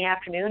swimming in the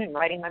afternoon and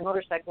riding my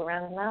motorcycle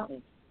around the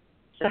mountains.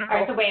 So, all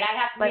right, so wait, I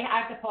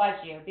have to pause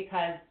you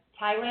because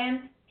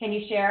Thailand, can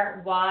you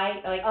share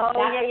why?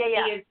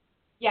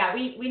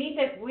 We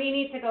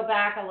need to go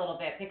back a little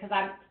bit because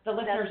the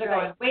listeners are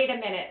going, wait a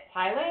minute,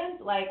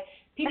 Thailand? Like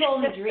people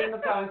only dream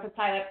of going to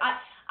Thailand.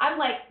 I'm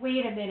like,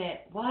 wait a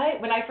minute, what?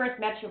 When I first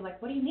met you, I'm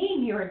like, what do you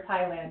mean you're in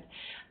Thailand?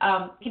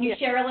 Can you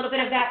share a little bit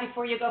of that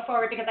before you go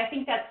forward? Because I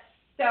think that's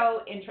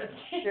so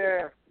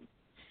interesting.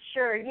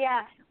 Sure,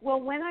 yeah.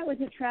 Well, when I was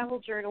a travel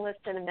journalist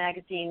and a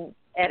magazine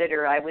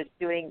editor, I was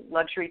doing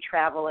luxury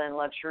travel and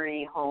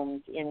luxury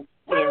homes in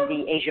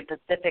the Asia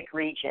Pacific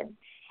region.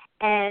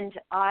 And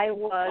I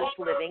was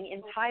living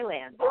in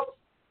Thailand.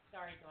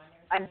 Sorry, go on.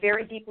 I'm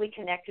very deeply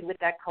connected with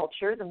that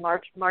culture. The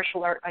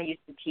martial art I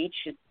used to teach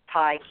is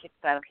Thai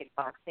style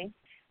kickboxing.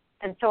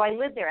 And so I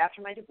lived there. After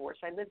my divorce,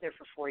 I lived there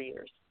for 4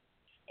 years.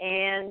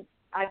 And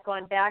I've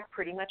gone back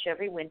pretty much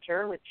every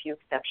winter with few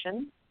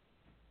exceptions.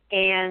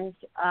 And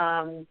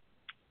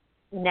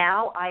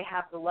now I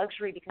have the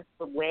luxury, because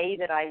of the way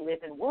that I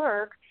live and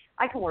work,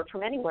 I can work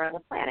from anywhere on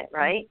the planet,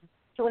 right?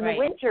 So in the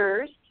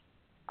winters,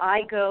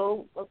 I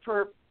go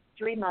for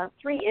 3 months,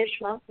 3-ish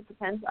months, it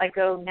depends. I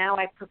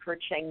prefer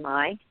Chiang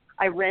Mai.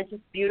 I rent this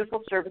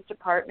beautiful service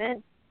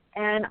apartment,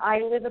 and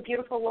I live a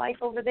beautiful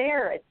life over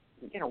there. It's,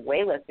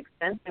 way less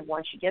expensive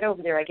once you get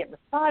over there. I get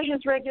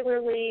massages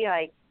regularly.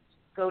 I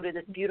go to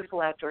this beautiful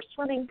outdoor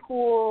swimming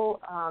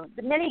pool.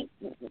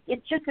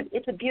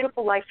 It's a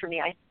beautiful life for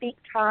me. I speak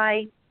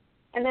Thai,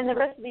 and then the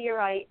rest of the year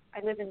I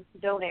live in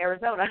Sedona,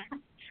 Arizona.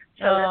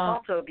 So that's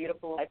also a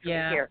beautiful life for me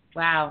here.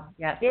 Wow.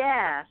 Yes.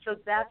 Yeah. So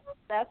that's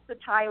the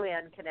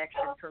Thailand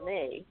connection for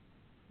me.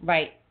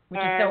 Right. Which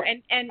is so,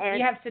 and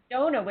you have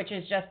Sedona, which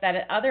is just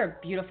that other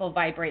beautiful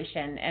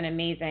vibration and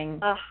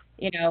amazing,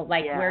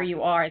 where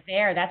you are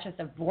there. That's just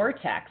a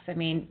vortex. I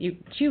mean,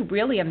 two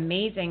really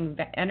amazing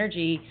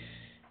energy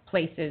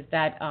places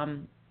that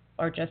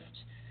are just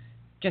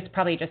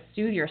probably just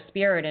soothe your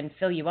spirit and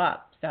fill you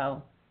up.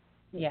 So,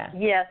 yeah.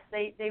 Yes,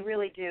 they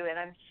really do, and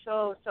I'm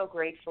so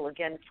grateful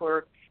again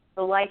for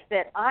the life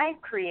that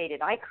I've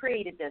created. I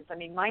created this. I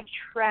mean, my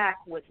track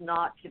was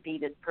not to be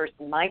this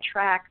person. My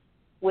track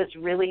was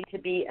really to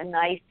be a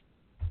nice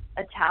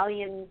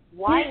Italian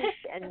wife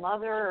and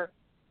mother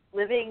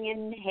living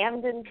in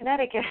Hamden,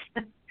 Connecticut.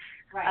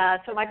 Right.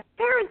 So my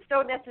parents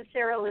don't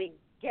necessarily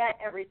get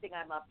everything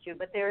I'm up to,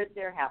 but they're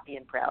happy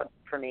and proud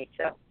for me.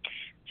 So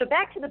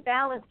back to the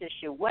balance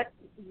issue. What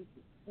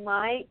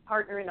my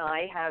partner and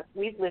I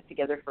we've lived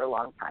together for a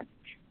long time.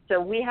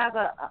 So we have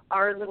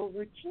our little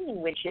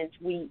routine, which is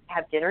we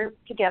have dinner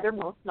together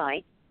most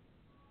nights.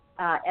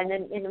 And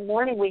then in the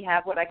morning we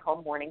have what I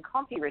call morning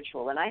coffee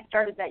ritual. And I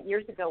started that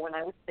years ago when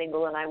I was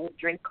single, and I would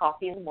drink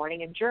coffee in the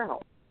morning and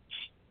journal.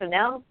 So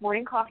now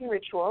morning coffee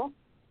ritual,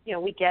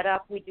 we get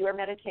up, we do our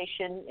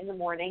meditation in the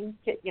morning,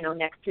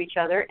 next to each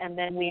other, and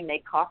then we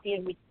make coffee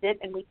and we sit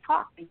and we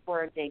talk before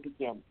our day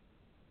begins.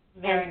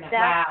 Very nice.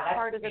 That's wow,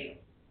 part of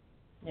great.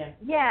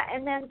 Yeah,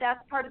 and then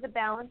that's part of the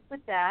balance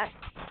with that.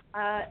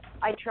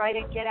 I try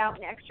to get out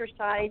and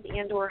exercise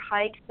and or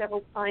hike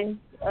several times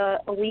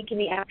a week in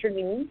the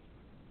afternoon.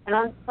 And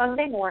on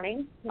Sunday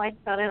morning, my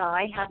son and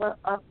I have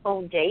a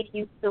phone date.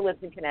 He still lives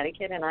in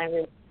Connecticut, and I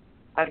live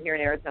out here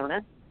in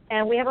Arizona.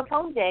 And we have a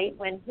phone date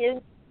when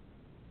his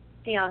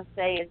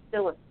fiancée is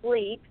still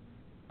asleep.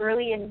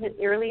 Early in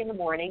the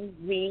morning,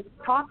 we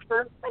talk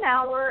for an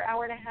hour,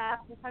 hour and a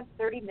half, sometimes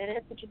 30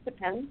 minutes. It just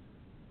depends.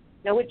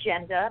 No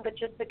agenda, but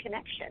just the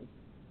connection.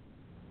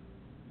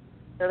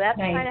 So that's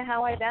kind of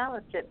how I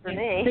balanced it for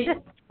me.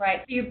 Right.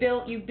 So you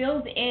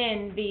build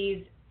in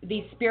these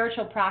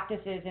spiritual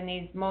practices and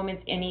these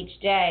moments in each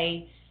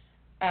day,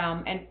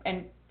 and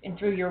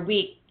through your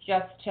week,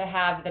 just to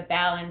have the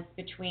balance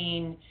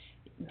between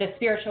the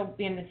spiritual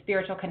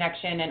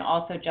connection and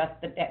also just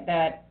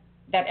that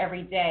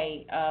every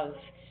day of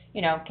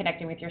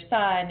connecting with your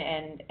son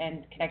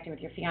and connecting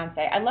with your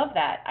fiance. I love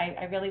that.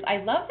 I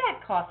love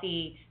that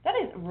coffee. That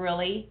is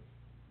really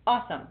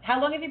awesome. How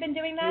long have you been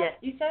doing that? Yes.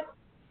 You said?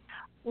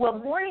 Well,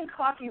 morning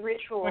coffee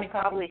ritual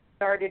probably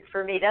started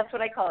for me. That's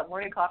what I call it,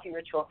 morning coffee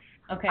ritual.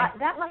 Okay.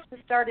 That must have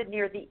started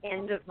near the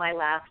end of my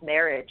last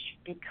marriage,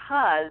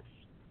 because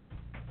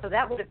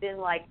that would have been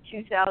like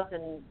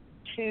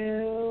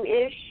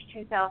 2002-ish,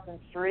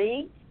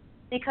 2003,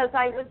 because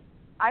that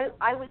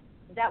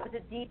was a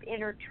deep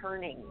inner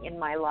turning in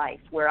my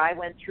life where I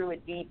went through a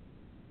deep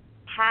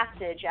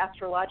passage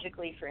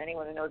astrologically. For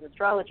anyone who knows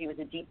astrology, was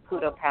a deep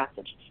Pluto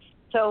passage.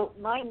 So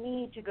my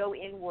need to go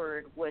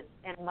inward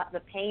the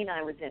pain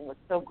I was in was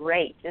so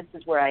great. This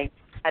is where I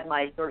had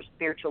my sort of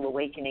spiritual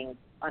awakening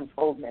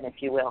unfoldment,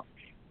 if you will.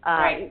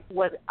 Right.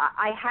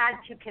 I had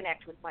to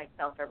connect with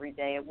myself every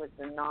day. It was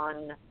a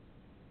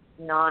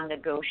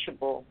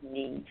non-negotiable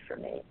need for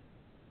me.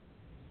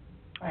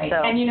 Right.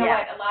 So, and you know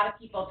what? A lot of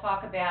people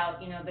talk about,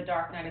 the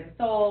dark night of the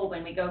soul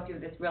when we go through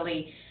this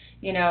really,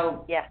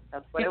 yes,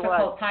 that's what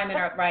difficult time in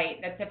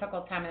that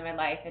difficult time in my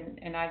life,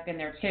 and I've been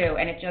there too.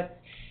 And it just,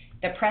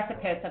 the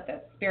precipice of the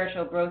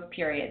spiritual growth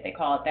period, they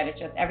call it, that it's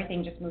just,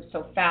 everything just moves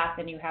so fast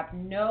and you have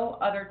no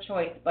other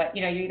choice but,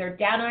 you're either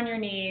down on your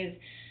knees,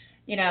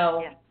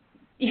 you're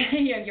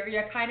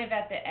kind of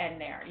at the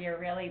end there. You're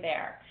really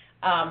there.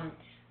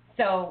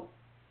 So,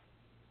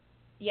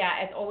 yeah,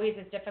 as always,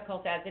 as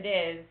difficult as it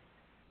is,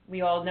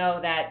 we all know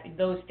that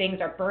those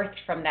things are birthed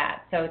from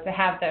that. So to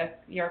have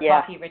your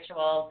coffee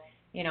ritual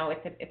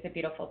it's a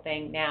beautiful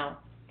thing now.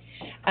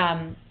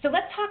 So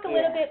let's talk a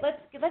little bit.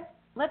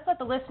 Let's let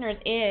the listeners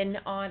in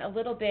on a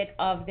little bit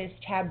of this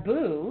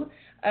taboo.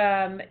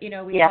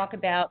 We talk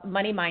about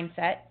money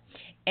mindset,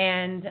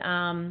 and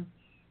I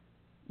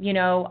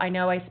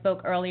know I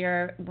spoke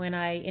earlier when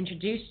I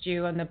introduced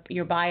you on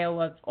your bio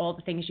of all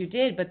the things you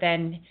did, but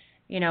then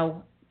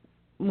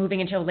moving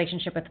into a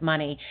relationship with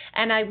money.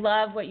 And I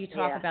love what you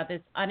talk about,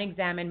 this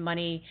unexamined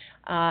money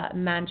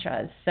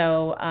mantras.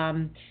 So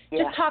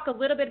just talk a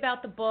little bit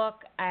about the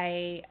book.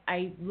 I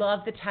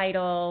love the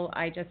title.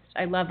 I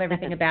love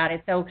everything about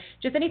it. So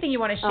just anything you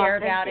want to share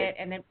about it,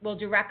 and then we'll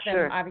direct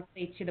them,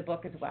 obviously, to the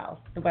book as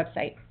well, the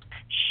website.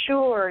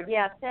 Sure.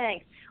 Yeah,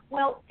 thanks.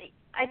 Well,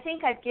 I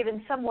think I've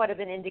given somewhat of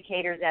an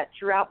indicator that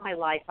throughout my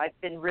life I've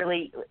been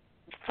really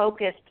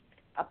focused.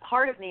 A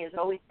part of me has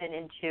always been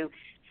into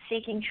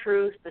seeking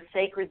truth, the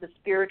sacred, the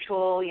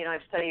spiritual.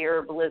 I've studied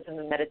herbalism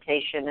and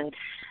meditation and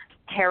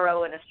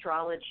tarot and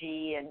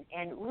astrology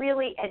and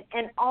really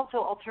and also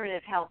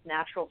alternative health,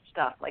 natural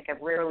stuff. Like,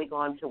 I've rarely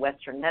gone to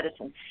Western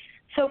medicine.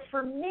 So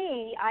for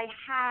me, I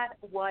had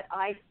what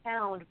I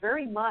found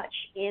very much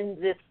in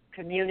this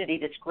community,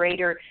 this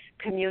greater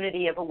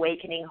community of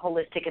awakening,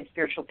 holistic, and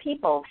spiritual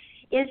people,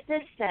 is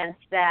this sense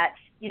that,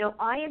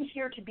 I am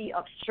here to be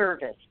of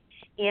service.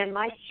 And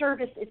my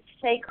service is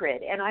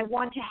sacred, and I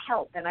want to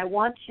help, and I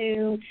want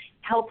to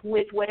help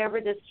with whatever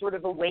this sort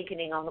of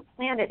awakening on the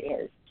planet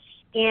is.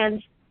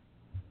 And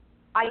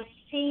I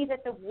see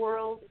that the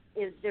world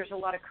there's a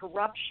lot of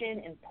corruption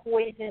and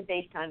poison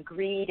based on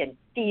greed and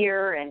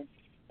fear and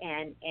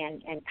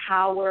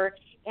power,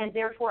 and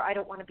therefore I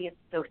don't want to be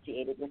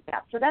associated with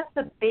that. So that's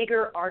the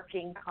bigger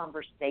arcing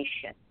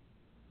conversation.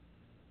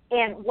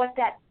 And what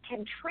that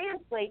can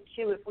translate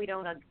to, if we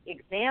don't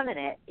examine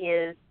it,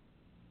 is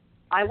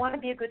I want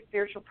to be a good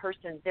spiritual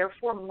person,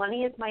 therefore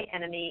money is my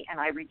enemy, and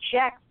I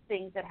reject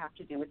things that have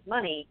to do with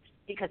money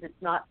because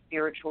it's not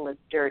spiritual, it's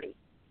dirty.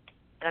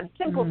 And I'm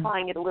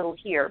simplifying it a little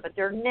here, but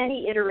there are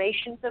many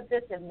iterations of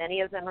this, and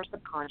many of them are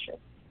subconscious.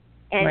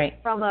 And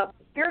from a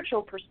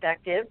spiritual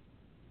perspective,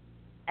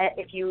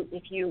 if you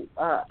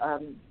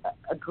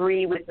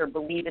agree with or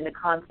believe in the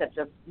concept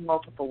of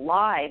multiple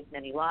lives,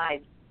 many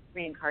lives,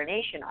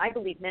 reincarnation, I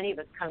believe many of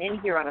us come in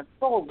here on a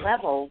soul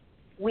level.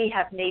 We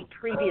have made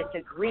previous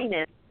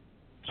agreements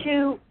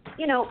to,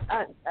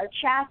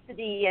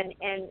 chastity and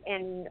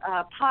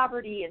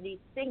poverty and these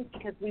things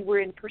because we were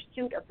in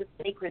pursuit of the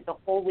sacred, the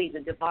holy, the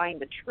divine,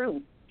 the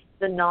truth,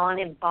 the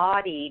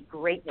non-embodied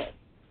greatness.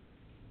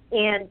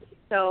 And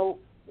so,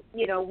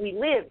 we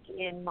lived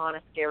in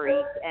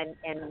monasteries and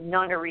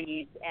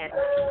nunneries and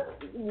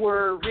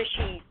were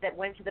rishis that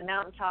went to the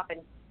mountaintop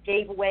and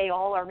gave away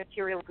all our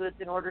material goods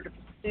in order to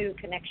pursue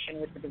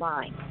connection with the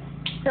divine.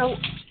 So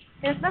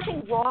there's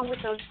nothing wrong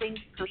with those things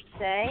per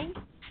se,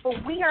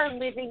 but we are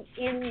living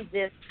in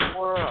this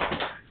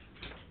world.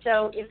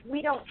 So if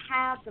we don't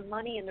have the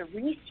money and the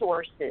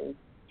resources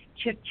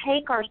to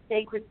take our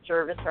sacred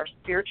service, our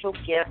spiritual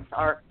gifts,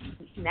 our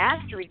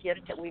mastery gifts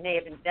that we may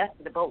have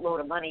invested a boatload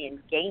of money in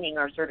gaining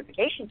our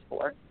certifications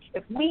for,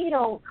 if we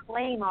don't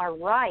claim our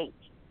right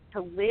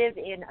to live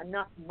in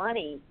enough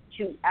money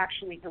to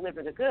actually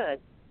deliver the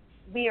goods,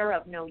 we are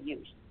of no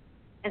use.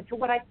 And so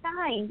what I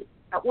found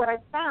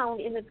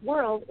in this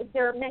world is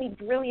there are many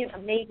brilliant,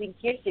 amazing,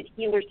 gifted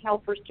healers,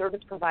 helpers,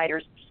 service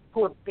providers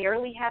who are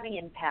barely having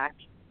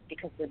impact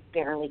because they're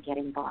barely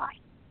getting by.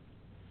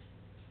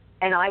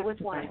 And I was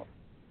one of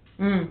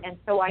them. And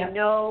so I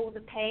know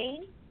the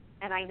pain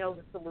and I know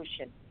the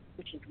solution,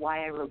 which is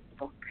why I wrote the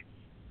book.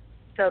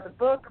 So the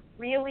book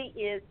really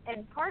is,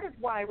 and part of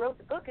why I wrote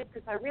the book is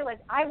because I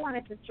realized I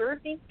wanted to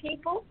serve these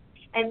people,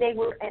 and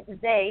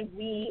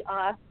we,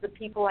 us, the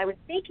people I was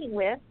speaking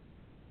with,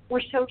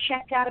 were so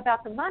checked out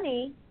about the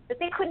money that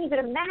they couldn't even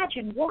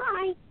imagine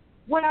why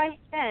would I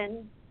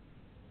spend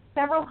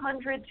several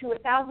 $100 to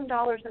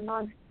 $1,000 a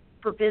month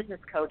for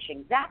business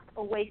coaching. That's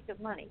a waste of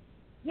money.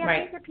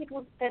 Yeah, these are people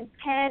who spend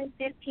 $10,000,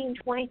 $15,000,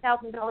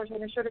 $20,000 on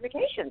their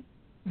certifications,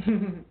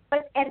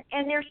 but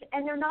and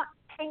they're not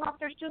paying off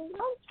their student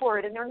loans for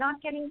it, and they're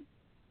not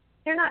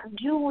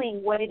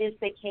doing what it is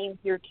they came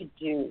here to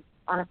do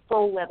on a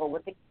soul level.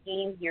 What they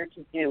came here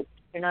to do,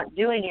 they're not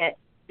doing it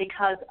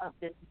because of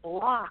this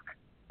block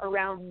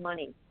around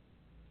money.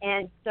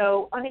 And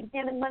so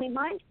unexamined money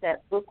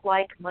mindsets look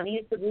like money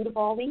is the root of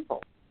all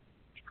evil.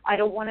 I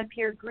don't want to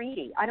appear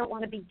greedy. I don't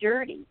want to be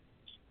dirty.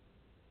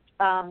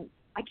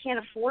 I can't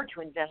afford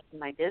to invest in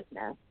my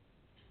business.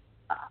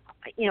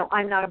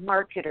 I'm not a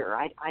marketer.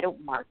 I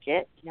don't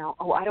market.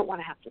 I don't want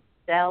to have to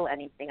sell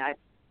anything. I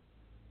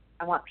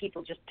want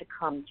people just to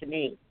come to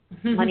me.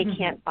 Money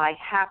can't buy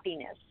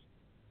happiness.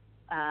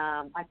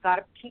 I've got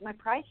to keep my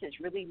prices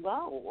really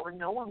low or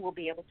no one will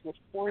be able to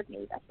afford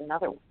me. That's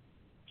another one.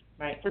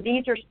 Right. So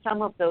these are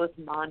some of those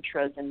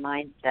mantras and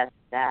mindsets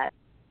that,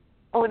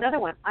 another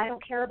one, I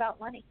don't care about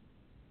money.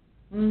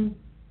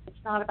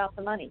 It's not about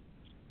the money.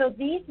 So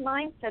these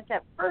mindsets,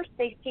 at first,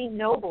 they seem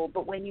noble,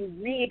 but when you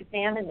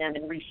re-examine them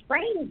and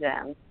reframe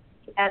them,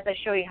 as I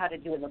show you how to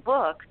do in the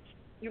book,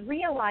 you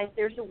realize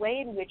there's a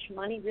way in which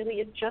money really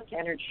is just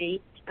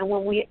energy. And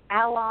when we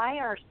ally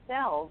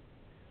ourselves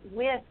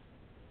with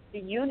the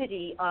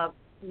unity of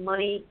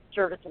money,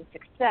 service, and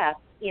success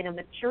in a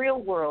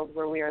material world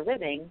where we are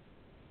living,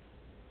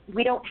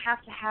 we don't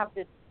have to have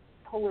this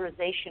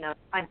polarization of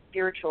I'm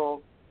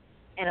spiritual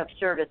and of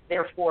service,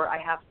 therefore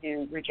I have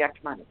to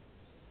reject money.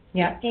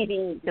 Yeah. You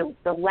see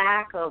the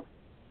lack of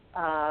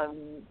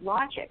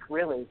logic,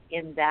 really,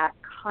 in that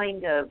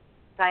kind of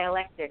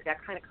dialectic,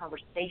 that kind of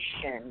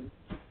conversation,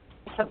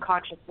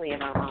 subconsciously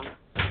in our minds.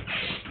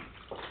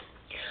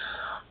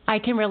 I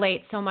can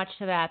relate so much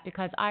to that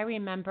because I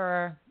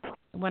remember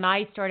when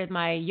I started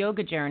my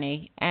yoga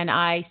journey and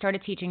I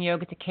started teaching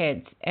yoga to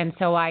kids. And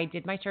so I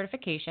did my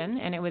certification,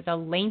 and it was a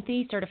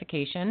lengthy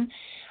certification.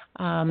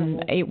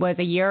 It was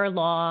a year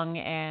long,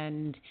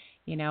 and,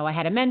 you know, I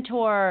had a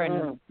mentor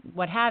and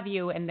what have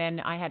you. And then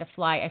I had to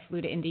fly. I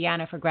flew to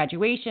Indiana for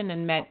graduation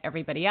and met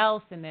everybody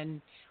else. And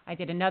then I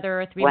did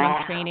another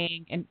 3-month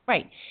training.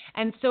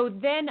 And so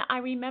then I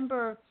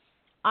remember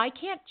I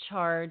can't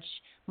charge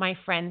my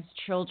friends'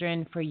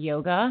 children for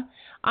yoga.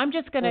 I'm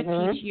just going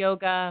to teach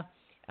yoga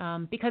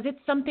because it's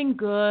something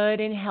good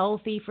and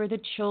healthy for the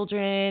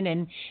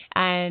children.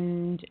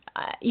 And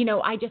you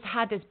know, I just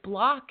had this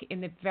block in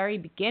the very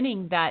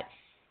beginning that,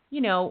 you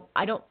know,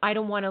 I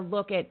don't want to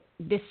look at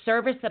this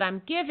service that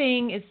I'm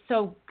giving is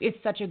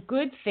such a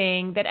good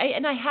thing that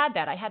I had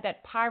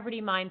that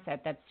poverty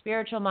mindset, that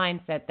spiritual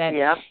mindset that,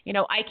 you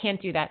know, I can't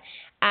do that.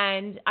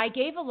 And I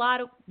gave a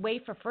lot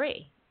away for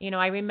free. You know,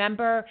 I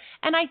remember,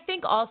 and I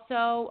think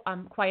also,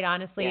 quite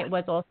honestly, it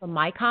was also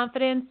my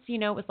confidence. You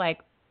know, it was like,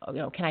 oh, you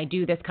know, can I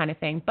do this kind of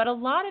thing? But a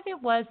lot of it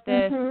was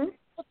this,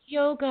 it's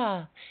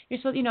yoga.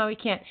 You're supposed, you know, you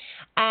can't.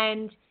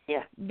 And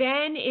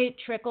then it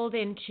trickled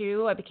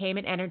into, I became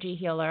an energy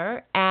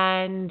healer,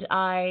 and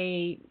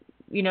I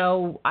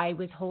was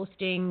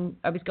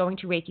going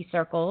to Reiki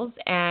circles,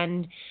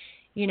 and,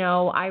 you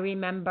know, I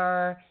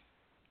remember,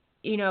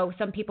 you know,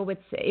 some people would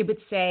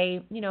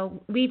say, you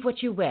know, leave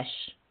what you wish.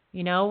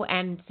 You know,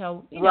 and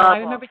so, you know, I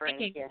remember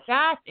thinking,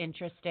 that's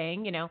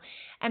interesting, you know.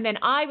 And then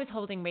I was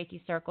holding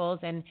Reiki circles,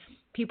 and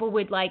people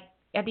would, like,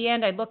 at the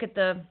end, I'd look at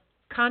the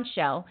conch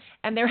shell,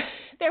 and there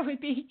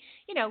would be,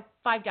 you know,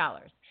 $5.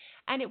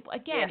 And it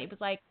was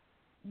like,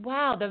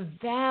 wow, the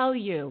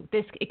value,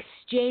 this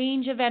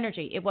exchange of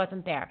energy, it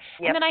wasn't there.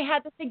 And then I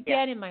had this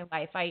again in my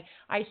life. I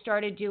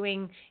started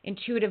doing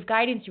intuitive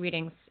guidance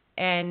readings,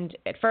 and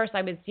at first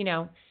I was, you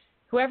know,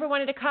 whoever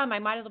wanted to come, I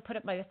might as well put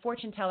up my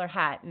fortune teller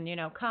hat and, you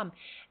know, come.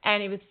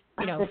 And it was,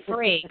 you know,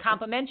 free,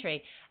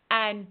 complimentary.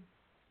 And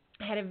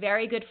I had a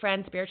very good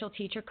friend, spiritual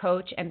teacher,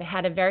 coach, and they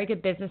had a very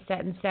good business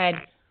set and said,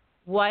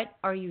 what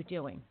are you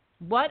doing?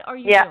 What are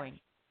you doing?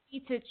 You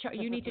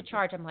need to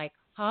charge. I'm like,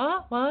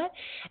 huh? What?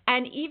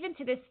 And even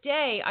to this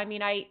day, I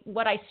mean,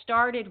 what I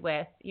started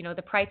with, you know,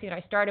 the pricing that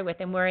I started with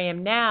and where I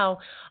am now,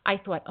 I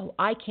thought, oh,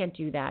 I can't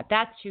do that.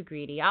 That's too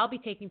greedy. I'll be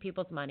taking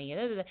people's money.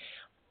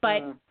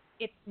 But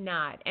it's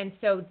not. And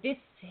so this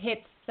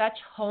hits such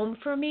home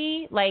for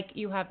me, like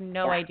you have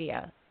no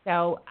idea.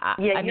 So,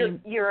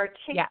 you're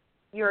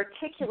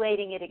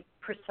articulating it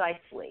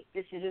precisely.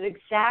 This is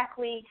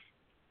exactly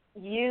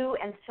you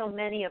and so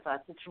many of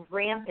us. It's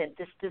rampant,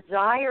 this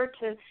desire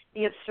to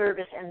be of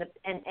service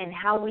and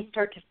how we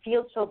start to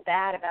feel so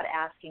bad about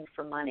asking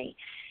for money.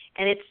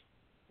 And it's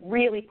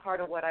really part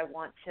of what I'm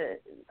on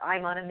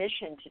a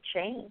mission to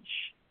change.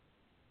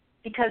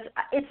 Because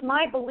it's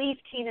my belief,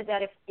 Tina,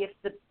 that if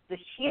the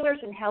healers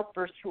and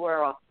helpers who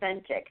are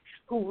authentic,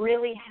 who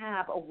really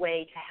have a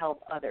way to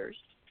help others,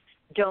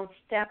 don't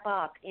step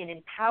up in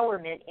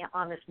empowerment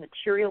on this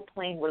material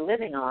plane we're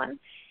living on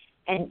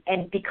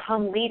and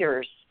become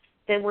leaders,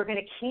 then we're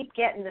going to keep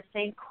getting the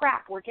same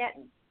crap we're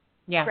getting.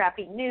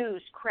 Crappy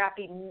news,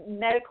 crappy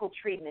medical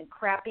treatment,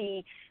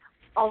 crappy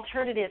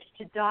alternatives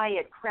to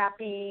diet,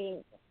 crappy,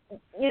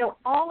 you know,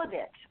 all of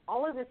this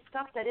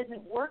stuff that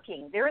isn't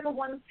working. They're the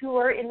ones who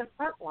are in the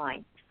front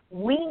line.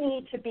 We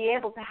need to be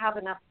able to have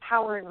enough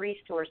power and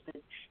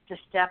resources to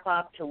step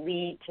up, to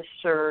lead, to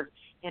serve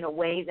in a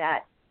way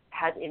that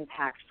has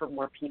impact for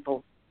more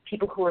people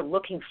who are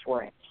looking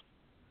for it.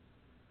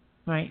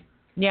 Right.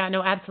 Yeah,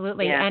 no,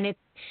 absolutely. Yeah.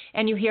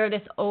 And you hear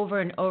this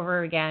over and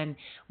over again.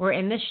 We're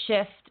in this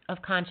shift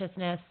of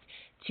consciousness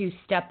to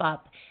step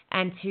up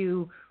and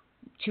to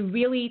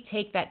really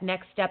take that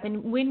next step.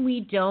 And when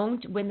we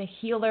don't, when the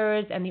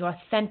healers and the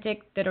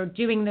authentic that are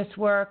doing this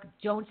work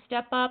don't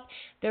step up,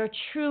 they're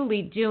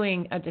truly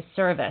doing a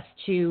disservice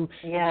to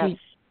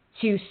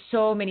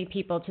so many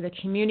people, to the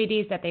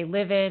communities that they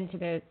live in, to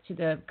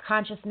the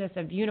consciousness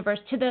of the universe,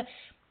 to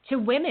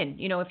women,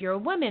 you know, if you're a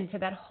woman, to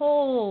that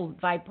whole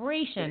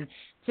vibration,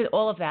 to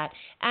all of that.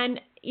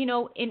 And, you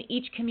know, in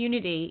each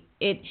community,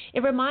 it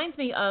reminds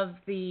me of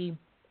the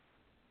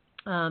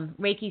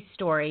Reiki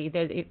story,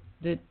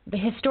 the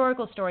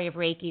historical story of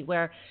Reiki,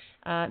 where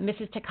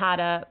Mrs.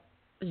 Takada's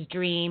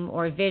dream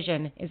or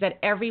vision is that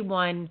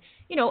everyone,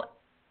 you know,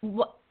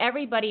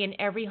 everybody in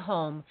every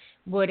home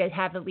would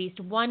have at least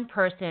one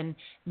person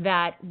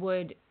that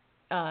would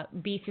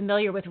be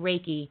familiar with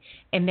Reiki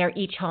in their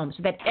each home,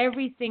 so that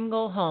every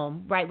single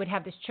home, right, would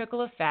have this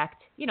trickle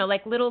effect,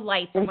 like little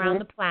lights around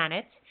the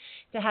planet,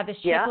 to have this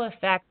trickle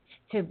effect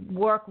to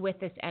work with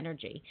this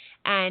energy.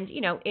 And,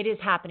 it is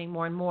happening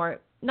more and more,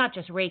 not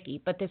just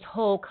Reiki, but this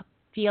whole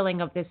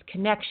feeling of this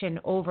connection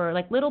over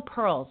like little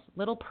pearls,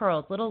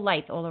 little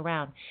lights all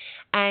around.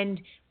 And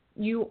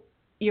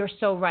you're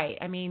so right.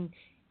 I mean,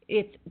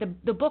 it's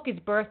the book is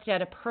birthed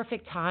at a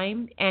perfect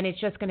time, and it's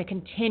just going to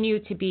continue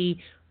to be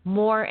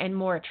more and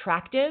more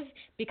attractive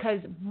because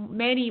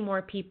many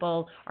more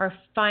people are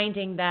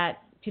finding that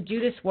to do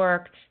this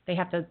work, they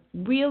have to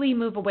really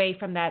move away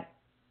from that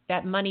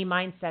money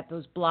mindset,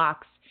 those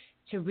blocks,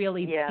 to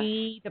really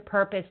be the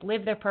purpose,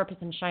 live their purpose,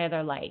 and shine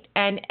their light.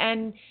 And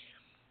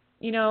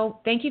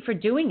thank you for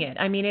doing it.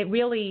 I mean, it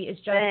really is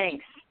just,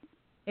 Thanks.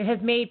 It has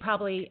made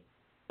probably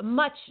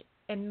much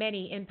and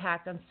many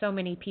impact on so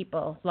many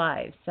people's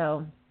lives.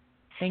 So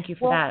thank you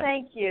for that. Well,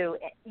 thank you.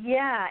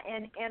 Yeah,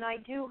 and I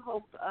do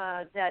hope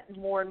that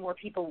more and more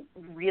people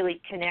really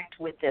connect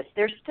with this.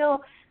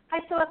 I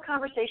still have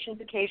conversations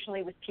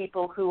occasionally with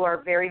people who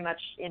are very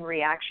much in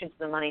reaction to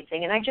the money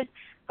thing,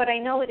 but I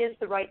know it is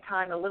the right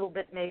time, a little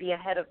bit maybe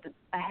ahead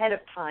of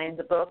time.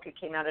 The book, it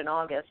came out in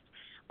August,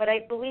 but I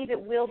believe it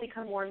will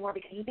become more and more,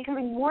 because it's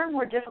becoming more and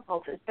more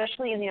difficult,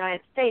 especially in the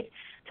United States,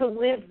 to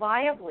live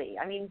viably.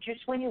 I mean,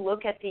 just when you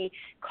look at the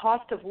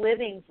cost of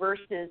living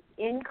versus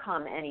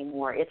income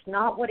anymore, it's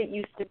not what it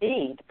used to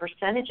be. The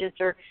percentages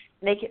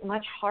make it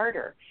much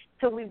harder.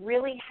 So we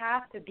really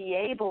have to be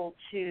able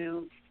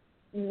to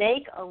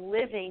make a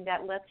living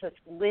that lets us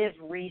live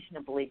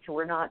reasonably, so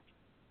we're not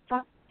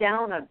sucked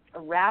down a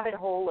rabbit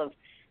hole of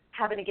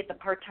having to get the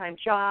part-time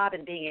job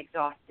and being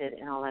exhausted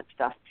and all that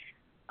stuff.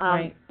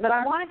 Right. But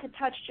I wanted to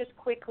touch just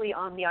quickly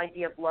on the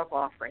idea of love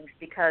offerings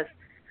because,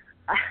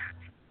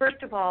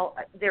 first of all,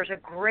 there's a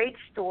great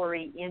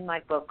story in my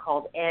book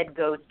called Ed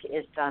Goes to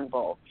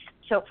Istanbul.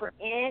 So for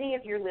any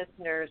of your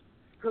listeners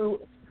who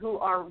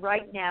are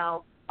right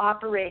now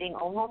operating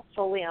almost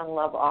solely on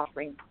love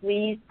offering,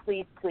 please,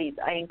 please, please,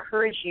 I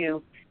encourage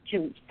you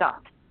to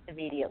stop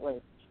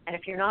immediately. And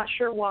if you're not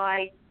sure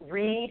why,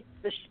 read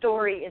the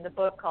story in the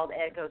book called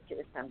Ed Goes to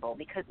Istanbul,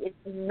 because it's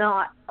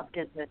not a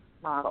business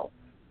model.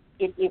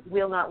 It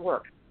will not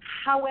work.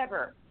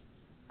 However,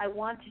 I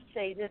want to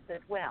say this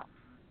as well.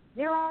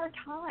 There are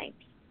times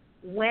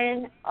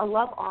when a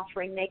love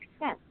offering makes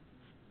sense.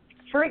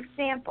 For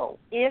example,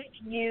 if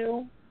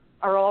you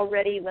are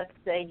already, let's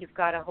say you've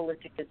got a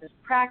holistic business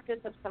practice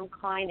of some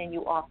kind and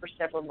you offer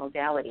several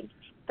modalities,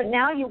 but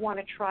now you want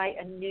to try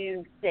a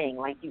new thing,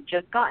 like you've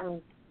just gotten,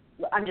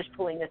 I'm just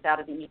pulling this out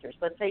of the ethers,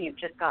 let's say you've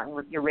just gotten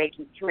with your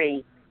Reiki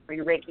 3 or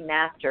your Reiki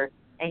Master,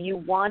 and you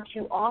want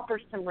to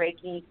offer some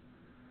Reiki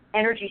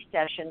energy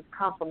sessions,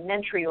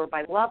 complimentary or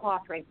by love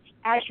offering,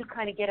 as you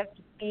kind of get up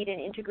to speed and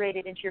integrate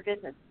it into your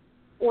business.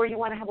 Or you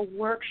want to have a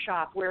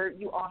workshop where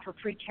you offer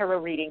free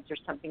tarot readings or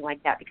something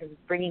like that, because it's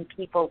bringing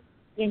people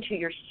into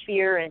your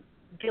sphere and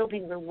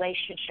building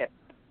relationships.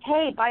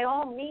 Hey, by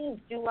all means,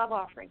 do love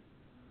offerings.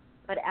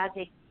 But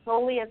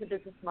solely as a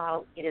business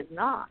model, it is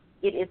not.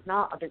 It is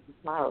not a business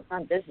model. It's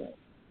not business,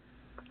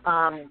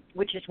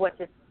 which is what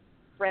this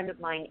friend of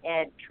mine,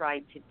 Ed,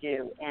 tried to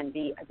do. And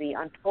the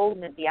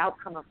unfoldment, the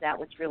outcome of that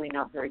was really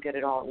not very good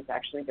at all. It was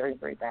actually very,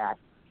 very bad.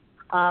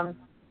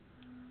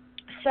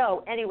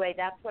 So anyway,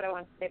 that's what I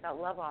want to say about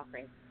love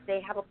offerings.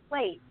 They have a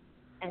place,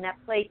 and that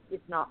place is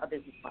not a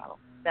business model.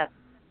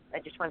 I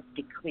just wanted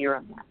to be clear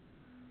on that.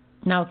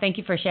 No, thank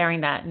you for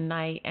sharing that, and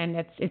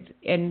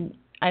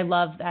I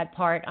love that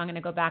part. I'm going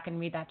to go back and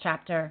read that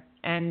chapter,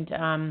 and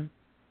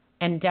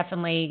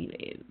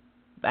definitely,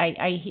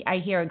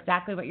 I hear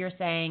exactly what you're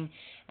saying,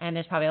 and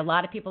there's probably a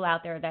lot of people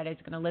out there that is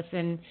going to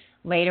listen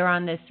later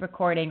on this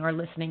recording or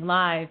listening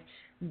live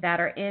that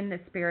are in the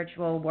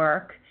spiritual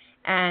work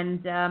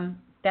and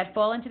that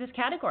fall into this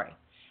category,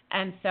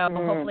 and so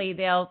hopefully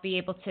they'll be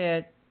able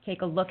to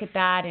take a look at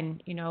that,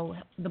 and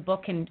the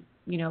book can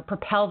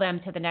propel them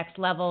to the next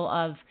level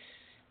of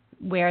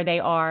where they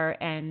are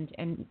and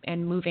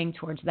moving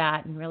towards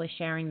that and really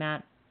sharing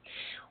that.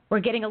 We're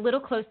getting a little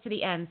close to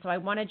the end, so I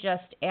want to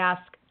just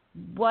ask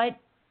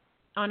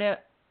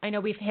I know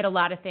we've hit a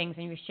lot of things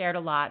and we've shared a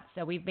lot,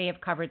 so we may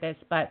have covered this,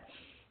 but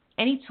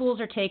any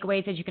tools or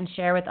takeaways that you can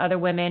share with other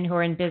women who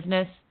are in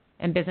business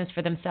and business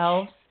for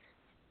themselves?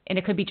 And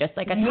it could be just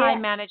like a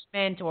time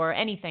management or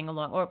anything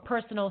or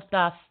personal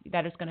stuff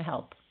that is going to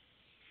help.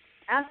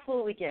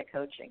 Absolutely, get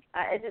coaching.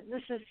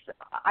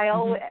 I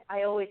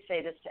always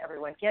say this to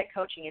everyone: get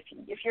coaching.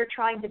 If you're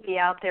trying to be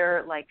out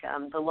there like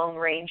the Lone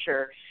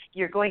Ranger,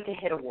 you're going to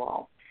hit a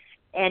wall,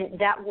 and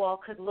that wall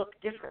could look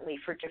differently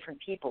for different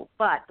people.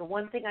 But the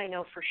one thing I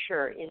know for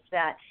sure is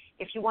that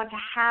if you want to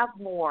have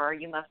more,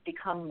 you must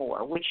become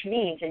more. Which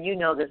means, and you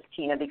know this,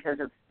 Tina, because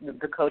of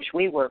the coach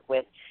we work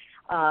with,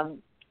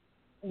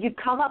 you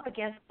come up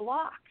against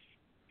blocks.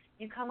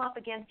 You come up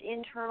against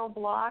internal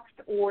blocks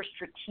or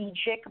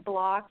strategic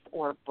blocks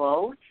or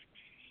both.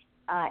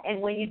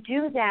 And when you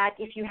do that,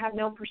 if you have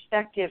no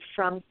perspective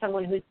from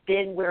someone who's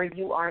been where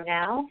you are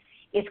now,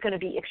 it's going to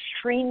be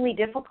extremely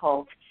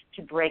difficult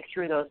to break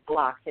through those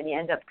blocks, and you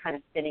end up kind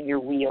of spinning your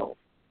wheels.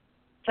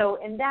 So,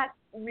 and that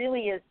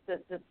really is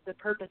the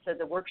purpose of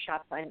the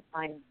workshops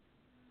I'm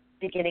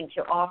beginning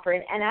to offer.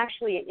 And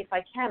actually, if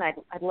I can,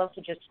 I'd love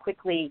to just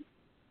quickly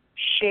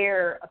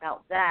share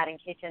about that in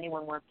case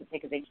anyone wants to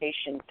take a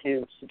vacation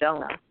to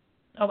Sedona.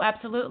 Oh,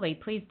 absolutely.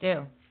 Please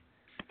do.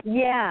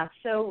 Yeah,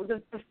 so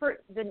the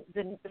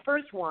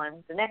first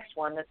one, the next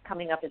one that's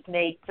coming up is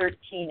May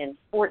 13 and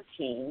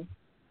 14,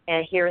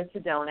 and here in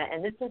Sedona.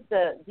 And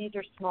these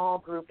are small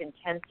group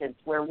intensives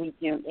where we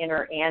do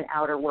inner and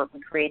outer work.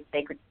 We create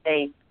sacred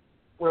space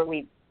where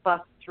we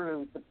bust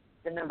through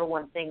the number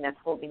one thing that's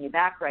holding you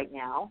back right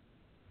now,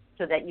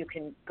 so that you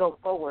can go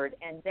forward.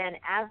 And then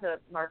as a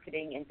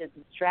marketing and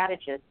business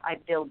strategist, I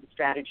build the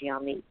strategy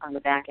on the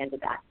back end of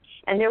that.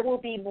 And there will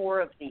be more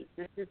of these.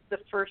 This is the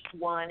first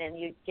one, and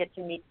you get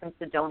to meet some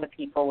Sedona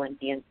people and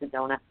be in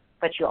Sedona,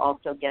 but you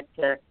also get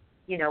to,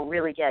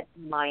 really get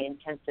my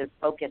intensive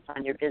focus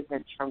on your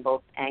business from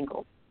both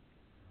angles.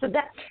 So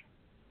that,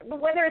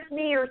 whether it's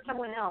me or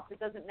someone else, it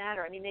doesn't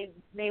matter. I mean, they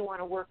may want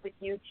to work with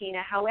you,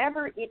 Tina.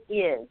 However it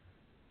is,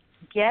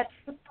 get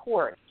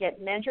support, get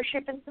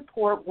mentorship and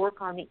support,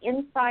 work on the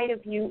inside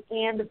of you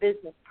and the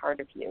business part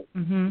of you.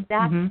 Mm-hmm.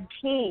 That's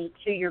key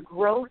to your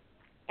growth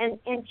and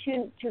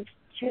to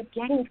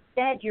getting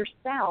fed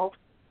yourself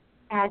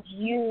as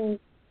you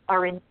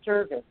are in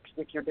service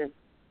with your business.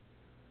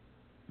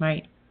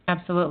 Right.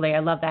 Absolutely. I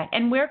love that.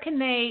 And where can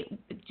they,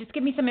 just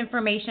give me some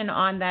information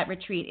on that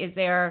retreat.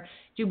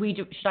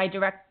 Should I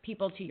direct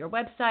people to your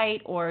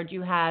website, or do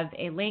you have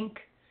a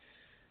link?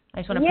 I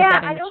just want to put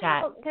that in the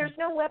chat. There's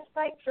no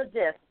website for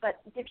this,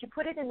 but if you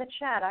put it in the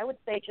chat, I would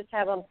say just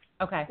have them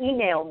Okay.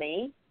 email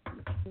me,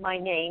 my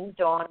name,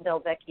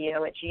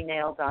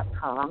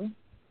 DawnDelVecchio@gmail.com.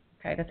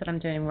 Okay, that's what I'm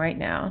doing right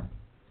now.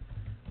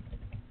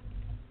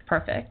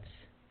 Perfect.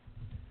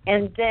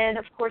 And then,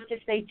 of course,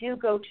 if they do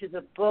go to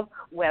the book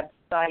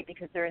website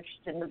because they're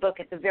interested in the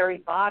book, at the very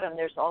bottom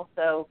there's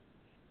also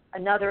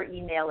another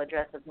email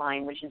address of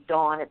mine, which is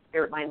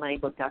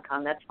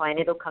dawn@spiritmindmoneybook.com. That's fine.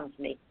 It'll come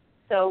to me.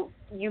 So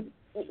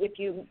if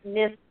you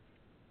miss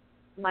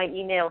my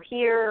email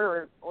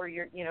here, or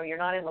you're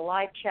not in the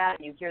live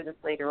chat, you hear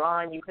this later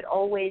on, you could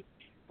always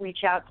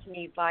reach out to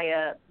me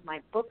via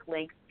my book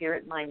link,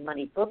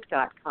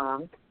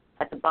 spiritmindmoneybook.com,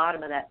 at the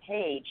bottom of that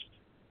page.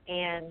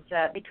 And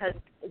because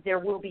there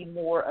will be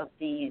more of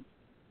these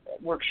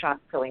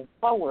workshops going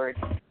forward.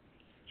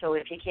 So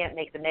if you can't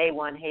make the May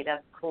one, hey,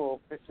 that's cool.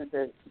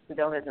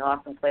 Sedona is an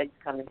awesome place to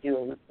come and do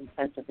an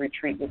intensive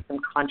retreat with some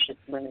conscious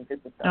women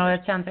business owners. Oh,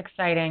 that sounds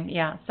exciting.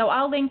 Yeah. So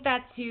I'll link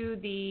that to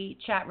the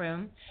chat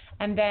room,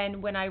 and then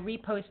when I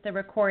repost the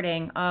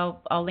recording,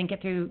 I'll link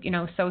it through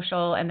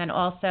social, and then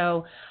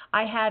also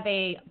I have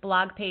a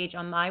blog page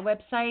on my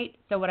website.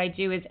 So what I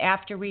do is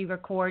after we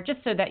record,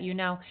 just so that you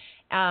know,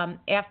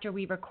 after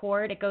we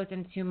record, it goes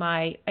into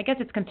my, I guess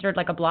it's considered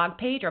like a blog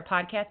page or a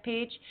podcast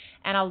page,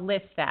 and I'll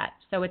list that.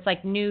 So it's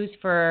like news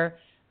for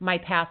my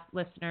past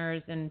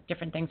listeners and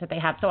different things that they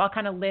have. So I'll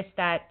kind of list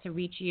that to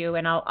reach you,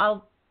 and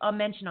I'll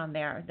mention on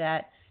there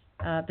that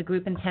the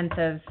group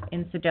intensive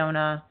in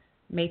Sedona,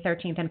 May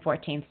 13th and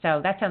 14th. So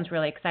that sounds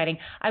really exciting.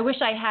 I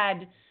wish I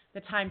had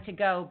the time to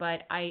go,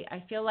 but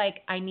I feel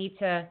like I need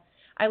to.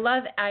 I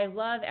love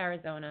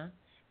Arizona.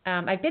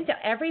 I've been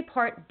to every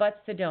part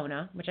but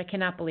Sedona, which I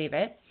cannot believe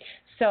it.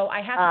 So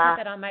I have to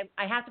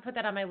put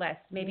that on my list.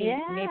 Maybe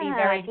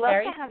I'd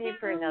love to have you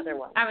for another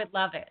one. I would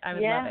love it.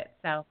 love it.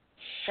 So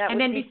that would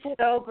be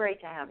so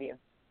great to have you.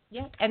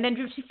 Yeah. And then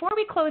before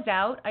we close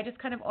out, I just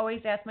kind of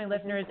always ask my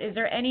listeners: is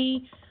there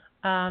any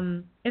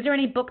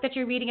book that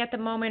you're reading at the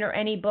moment, or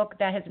any book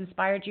that has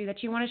inspired you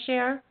that you want to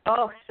share?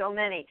 Oh, so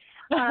many.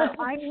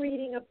 I'm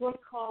reading a book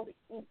called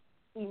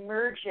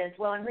Emergence.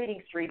 Well, I'm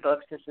reading 3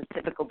 books. This is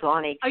typical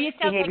Dawny. Oh, you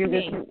sound like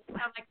me.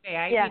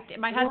 Yeah.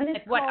 My husband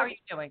said, what are you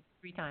doing?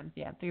 3 times.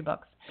 Yeah, 3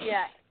 books.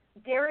 Yeah.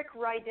 Derek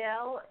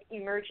Rydell,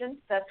 Emergence.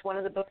 That's one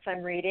of the books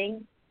I'm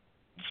reading.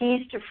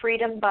 Keys to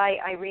Freedom by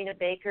Irina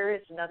Baker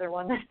is another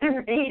one that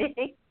I'm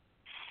reading.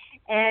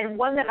 And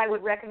one that I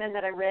would recommend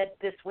that I read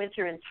this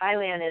winter in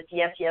Thailand is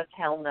Yes, Yes,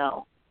 Hell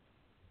No.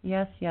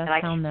 Yes, Yes,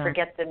 and Hell No. I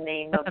forget the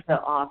name of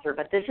the author,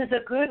 but this is a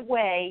good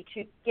way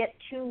to get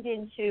tuned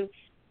into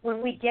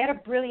when we get a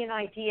brilliant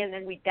idea and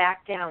then we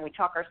back down, we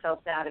talk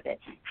ourselves out of it.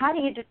 How do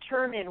you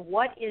determine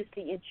what is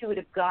the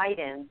intuitive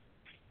guidance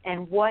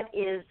and what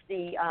is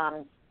the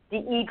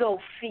ego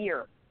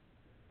fear?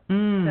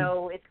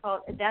 So it's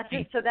called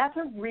that's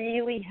a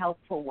really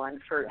helpful one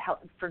for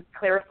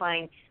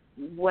clarifying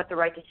what the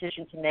right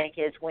decision to make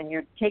is when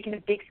you're taking a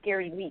big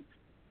scary leap.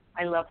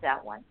 I love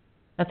that one.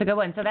 That's a good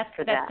one. So that's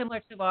similar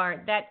to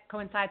that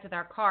coincides with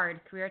our card,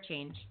 career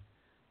change.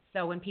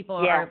 So when people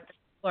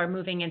are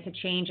moving into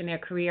change in their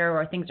career,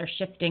 or things are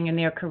shifting in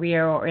their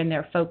career or in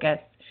their focus,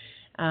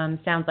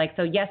 sounds like.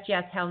 So yes,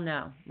 yes, hell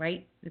no,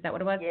 right? Is that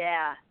what it was?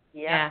 Yeah.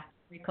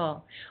 Very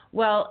cool.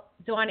 Well,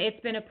 Dawn, it's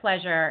been a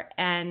pleasure,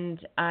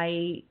 and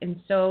I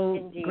am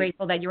so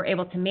grateful that you were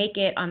able to make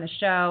it on the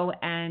show,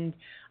 and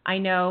I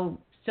know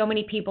so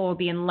many people will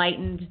be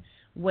enlightened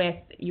with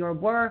your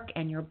work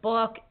and your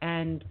book,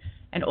 and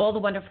and all the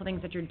wonderful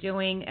things that you're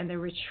doing and the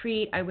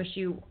retreat. I wish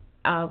you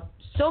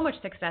so much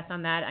success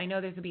on that. I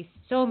know there's going to be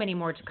so many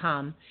more to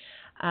come.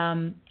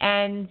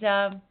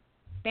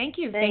 Thank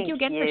you. Thank you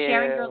again for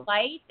sharing your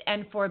light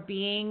and for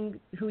being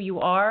who you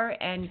are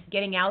and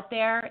getting out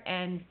there.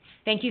 And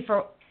thank you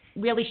for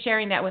really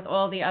sharing that with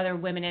all the other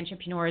women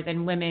entrepreneurs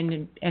and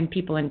women and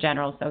people in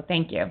general. So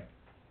thank you.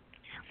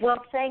 Well,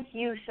 thank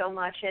you so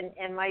much.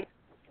 And my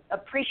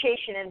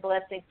appreciation and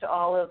blessings to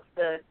all of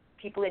the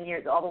people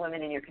all the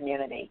women in your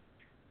community.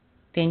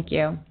 Thank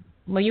you.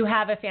 Well, you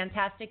have a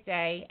fantastic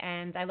day,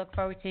 and I look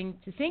forward to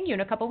seeing you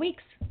in a couple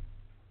weeks.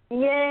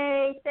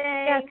 Yay,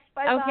 thanks. Yes.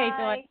 Bye-bye. Okay,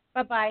 Dawn.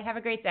 Bye-bye. Have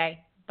a great day.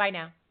 Bye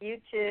now. You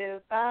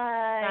too.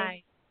 Bye.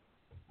 Bye.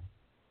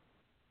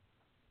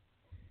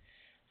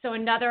 So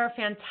another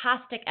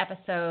fantastic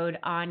episode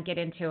on Get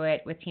Into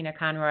It with Tina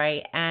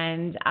Conroy,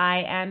 and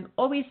I am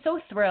always so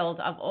thrilled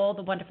of all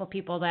the wonderful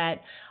people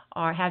that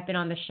have been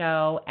on the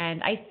show,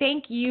 and I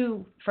thank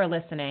you for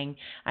listening.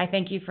 I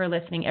thank you for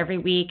listening every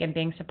week and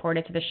being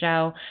supportive to the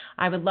show.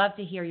 I would love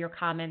to hear your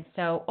comments,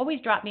 so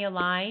always drop me a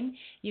line.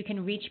 You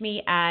can reach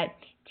me at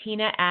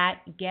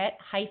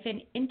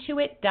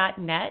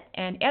tina@get-intuit.net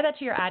and add that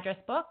to your address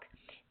book,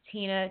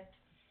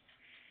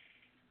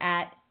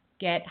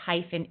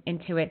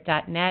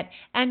 tina@get-intuit.net,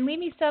 and leave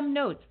me some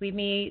notes. Leave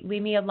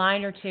me a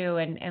line or two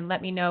and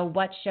let me know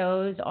what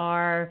shows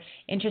are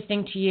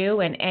interesting to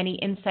you and any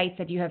insights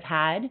that you have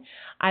had.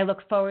 I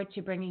look forward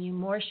to bringing you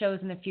more shows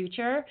in the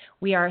future.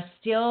 We are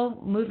still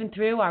moving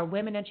through our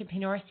Women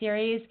Entrepreneur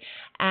Series,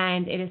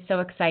 and it is so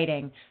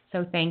exciting.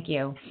 So thank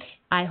you.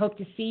 I hope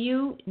to see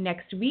you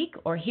next week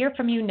or hear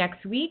from you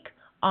next week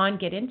on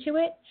Get Into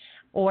It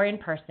or in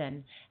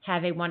person.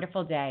 Have a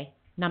wonderful day.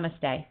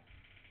 Namaste.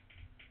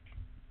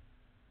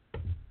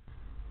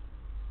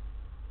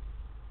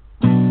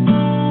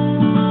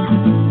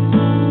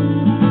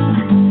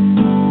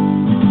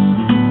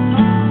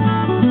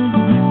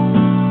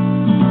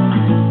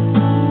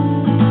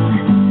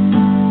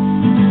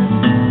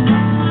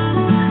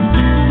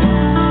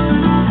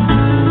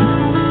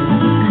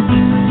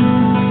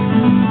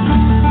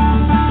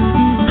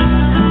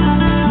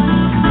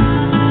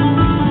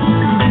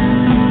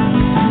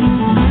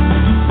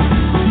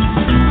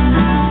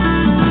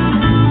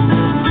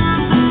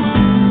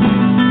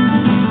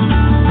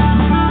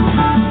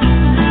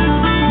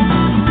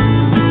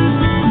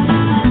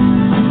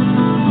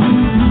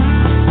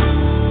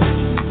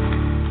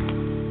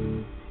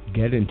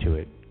 Get Into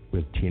It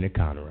with Tina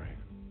Conroy,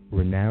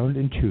 renowned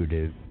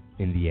intuitive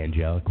in the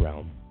angelic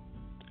realm.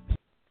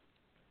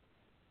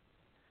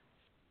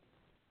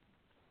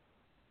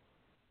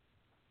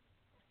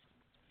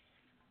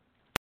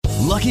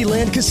 Lucky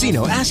Land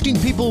Casino, asking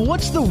people,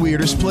 what's the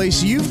weirdest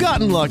place you've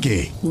gotten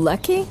lucky?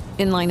 Lucky?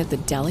 In line at the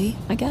deli,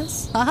 I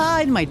guess?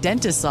 Aha, in my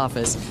dentist's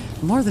office.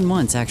 More than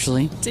once,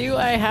 actually. Do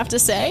I have to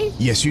say?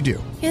 Yes, you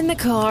do. In the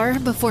car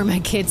before my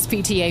kids'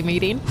 PTA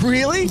meeting.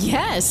 Really?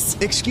 Yes.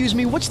 Excuse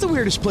me, what's the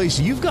weirdest place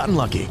you've gotten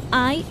lucky?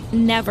 I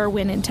never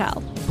win and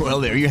tell.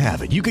 Well, there you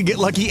have it. You can get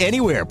lucky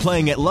anywhere,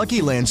 playing at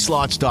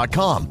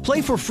LuckyLandSlots.com.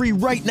 Play for free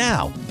right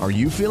now. Are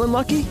you feeling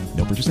lucky?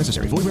 No purchase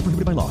necessary. Void where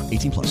prohibited by law.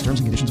 18+. Terms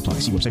and conditions apply.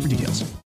 See website for details.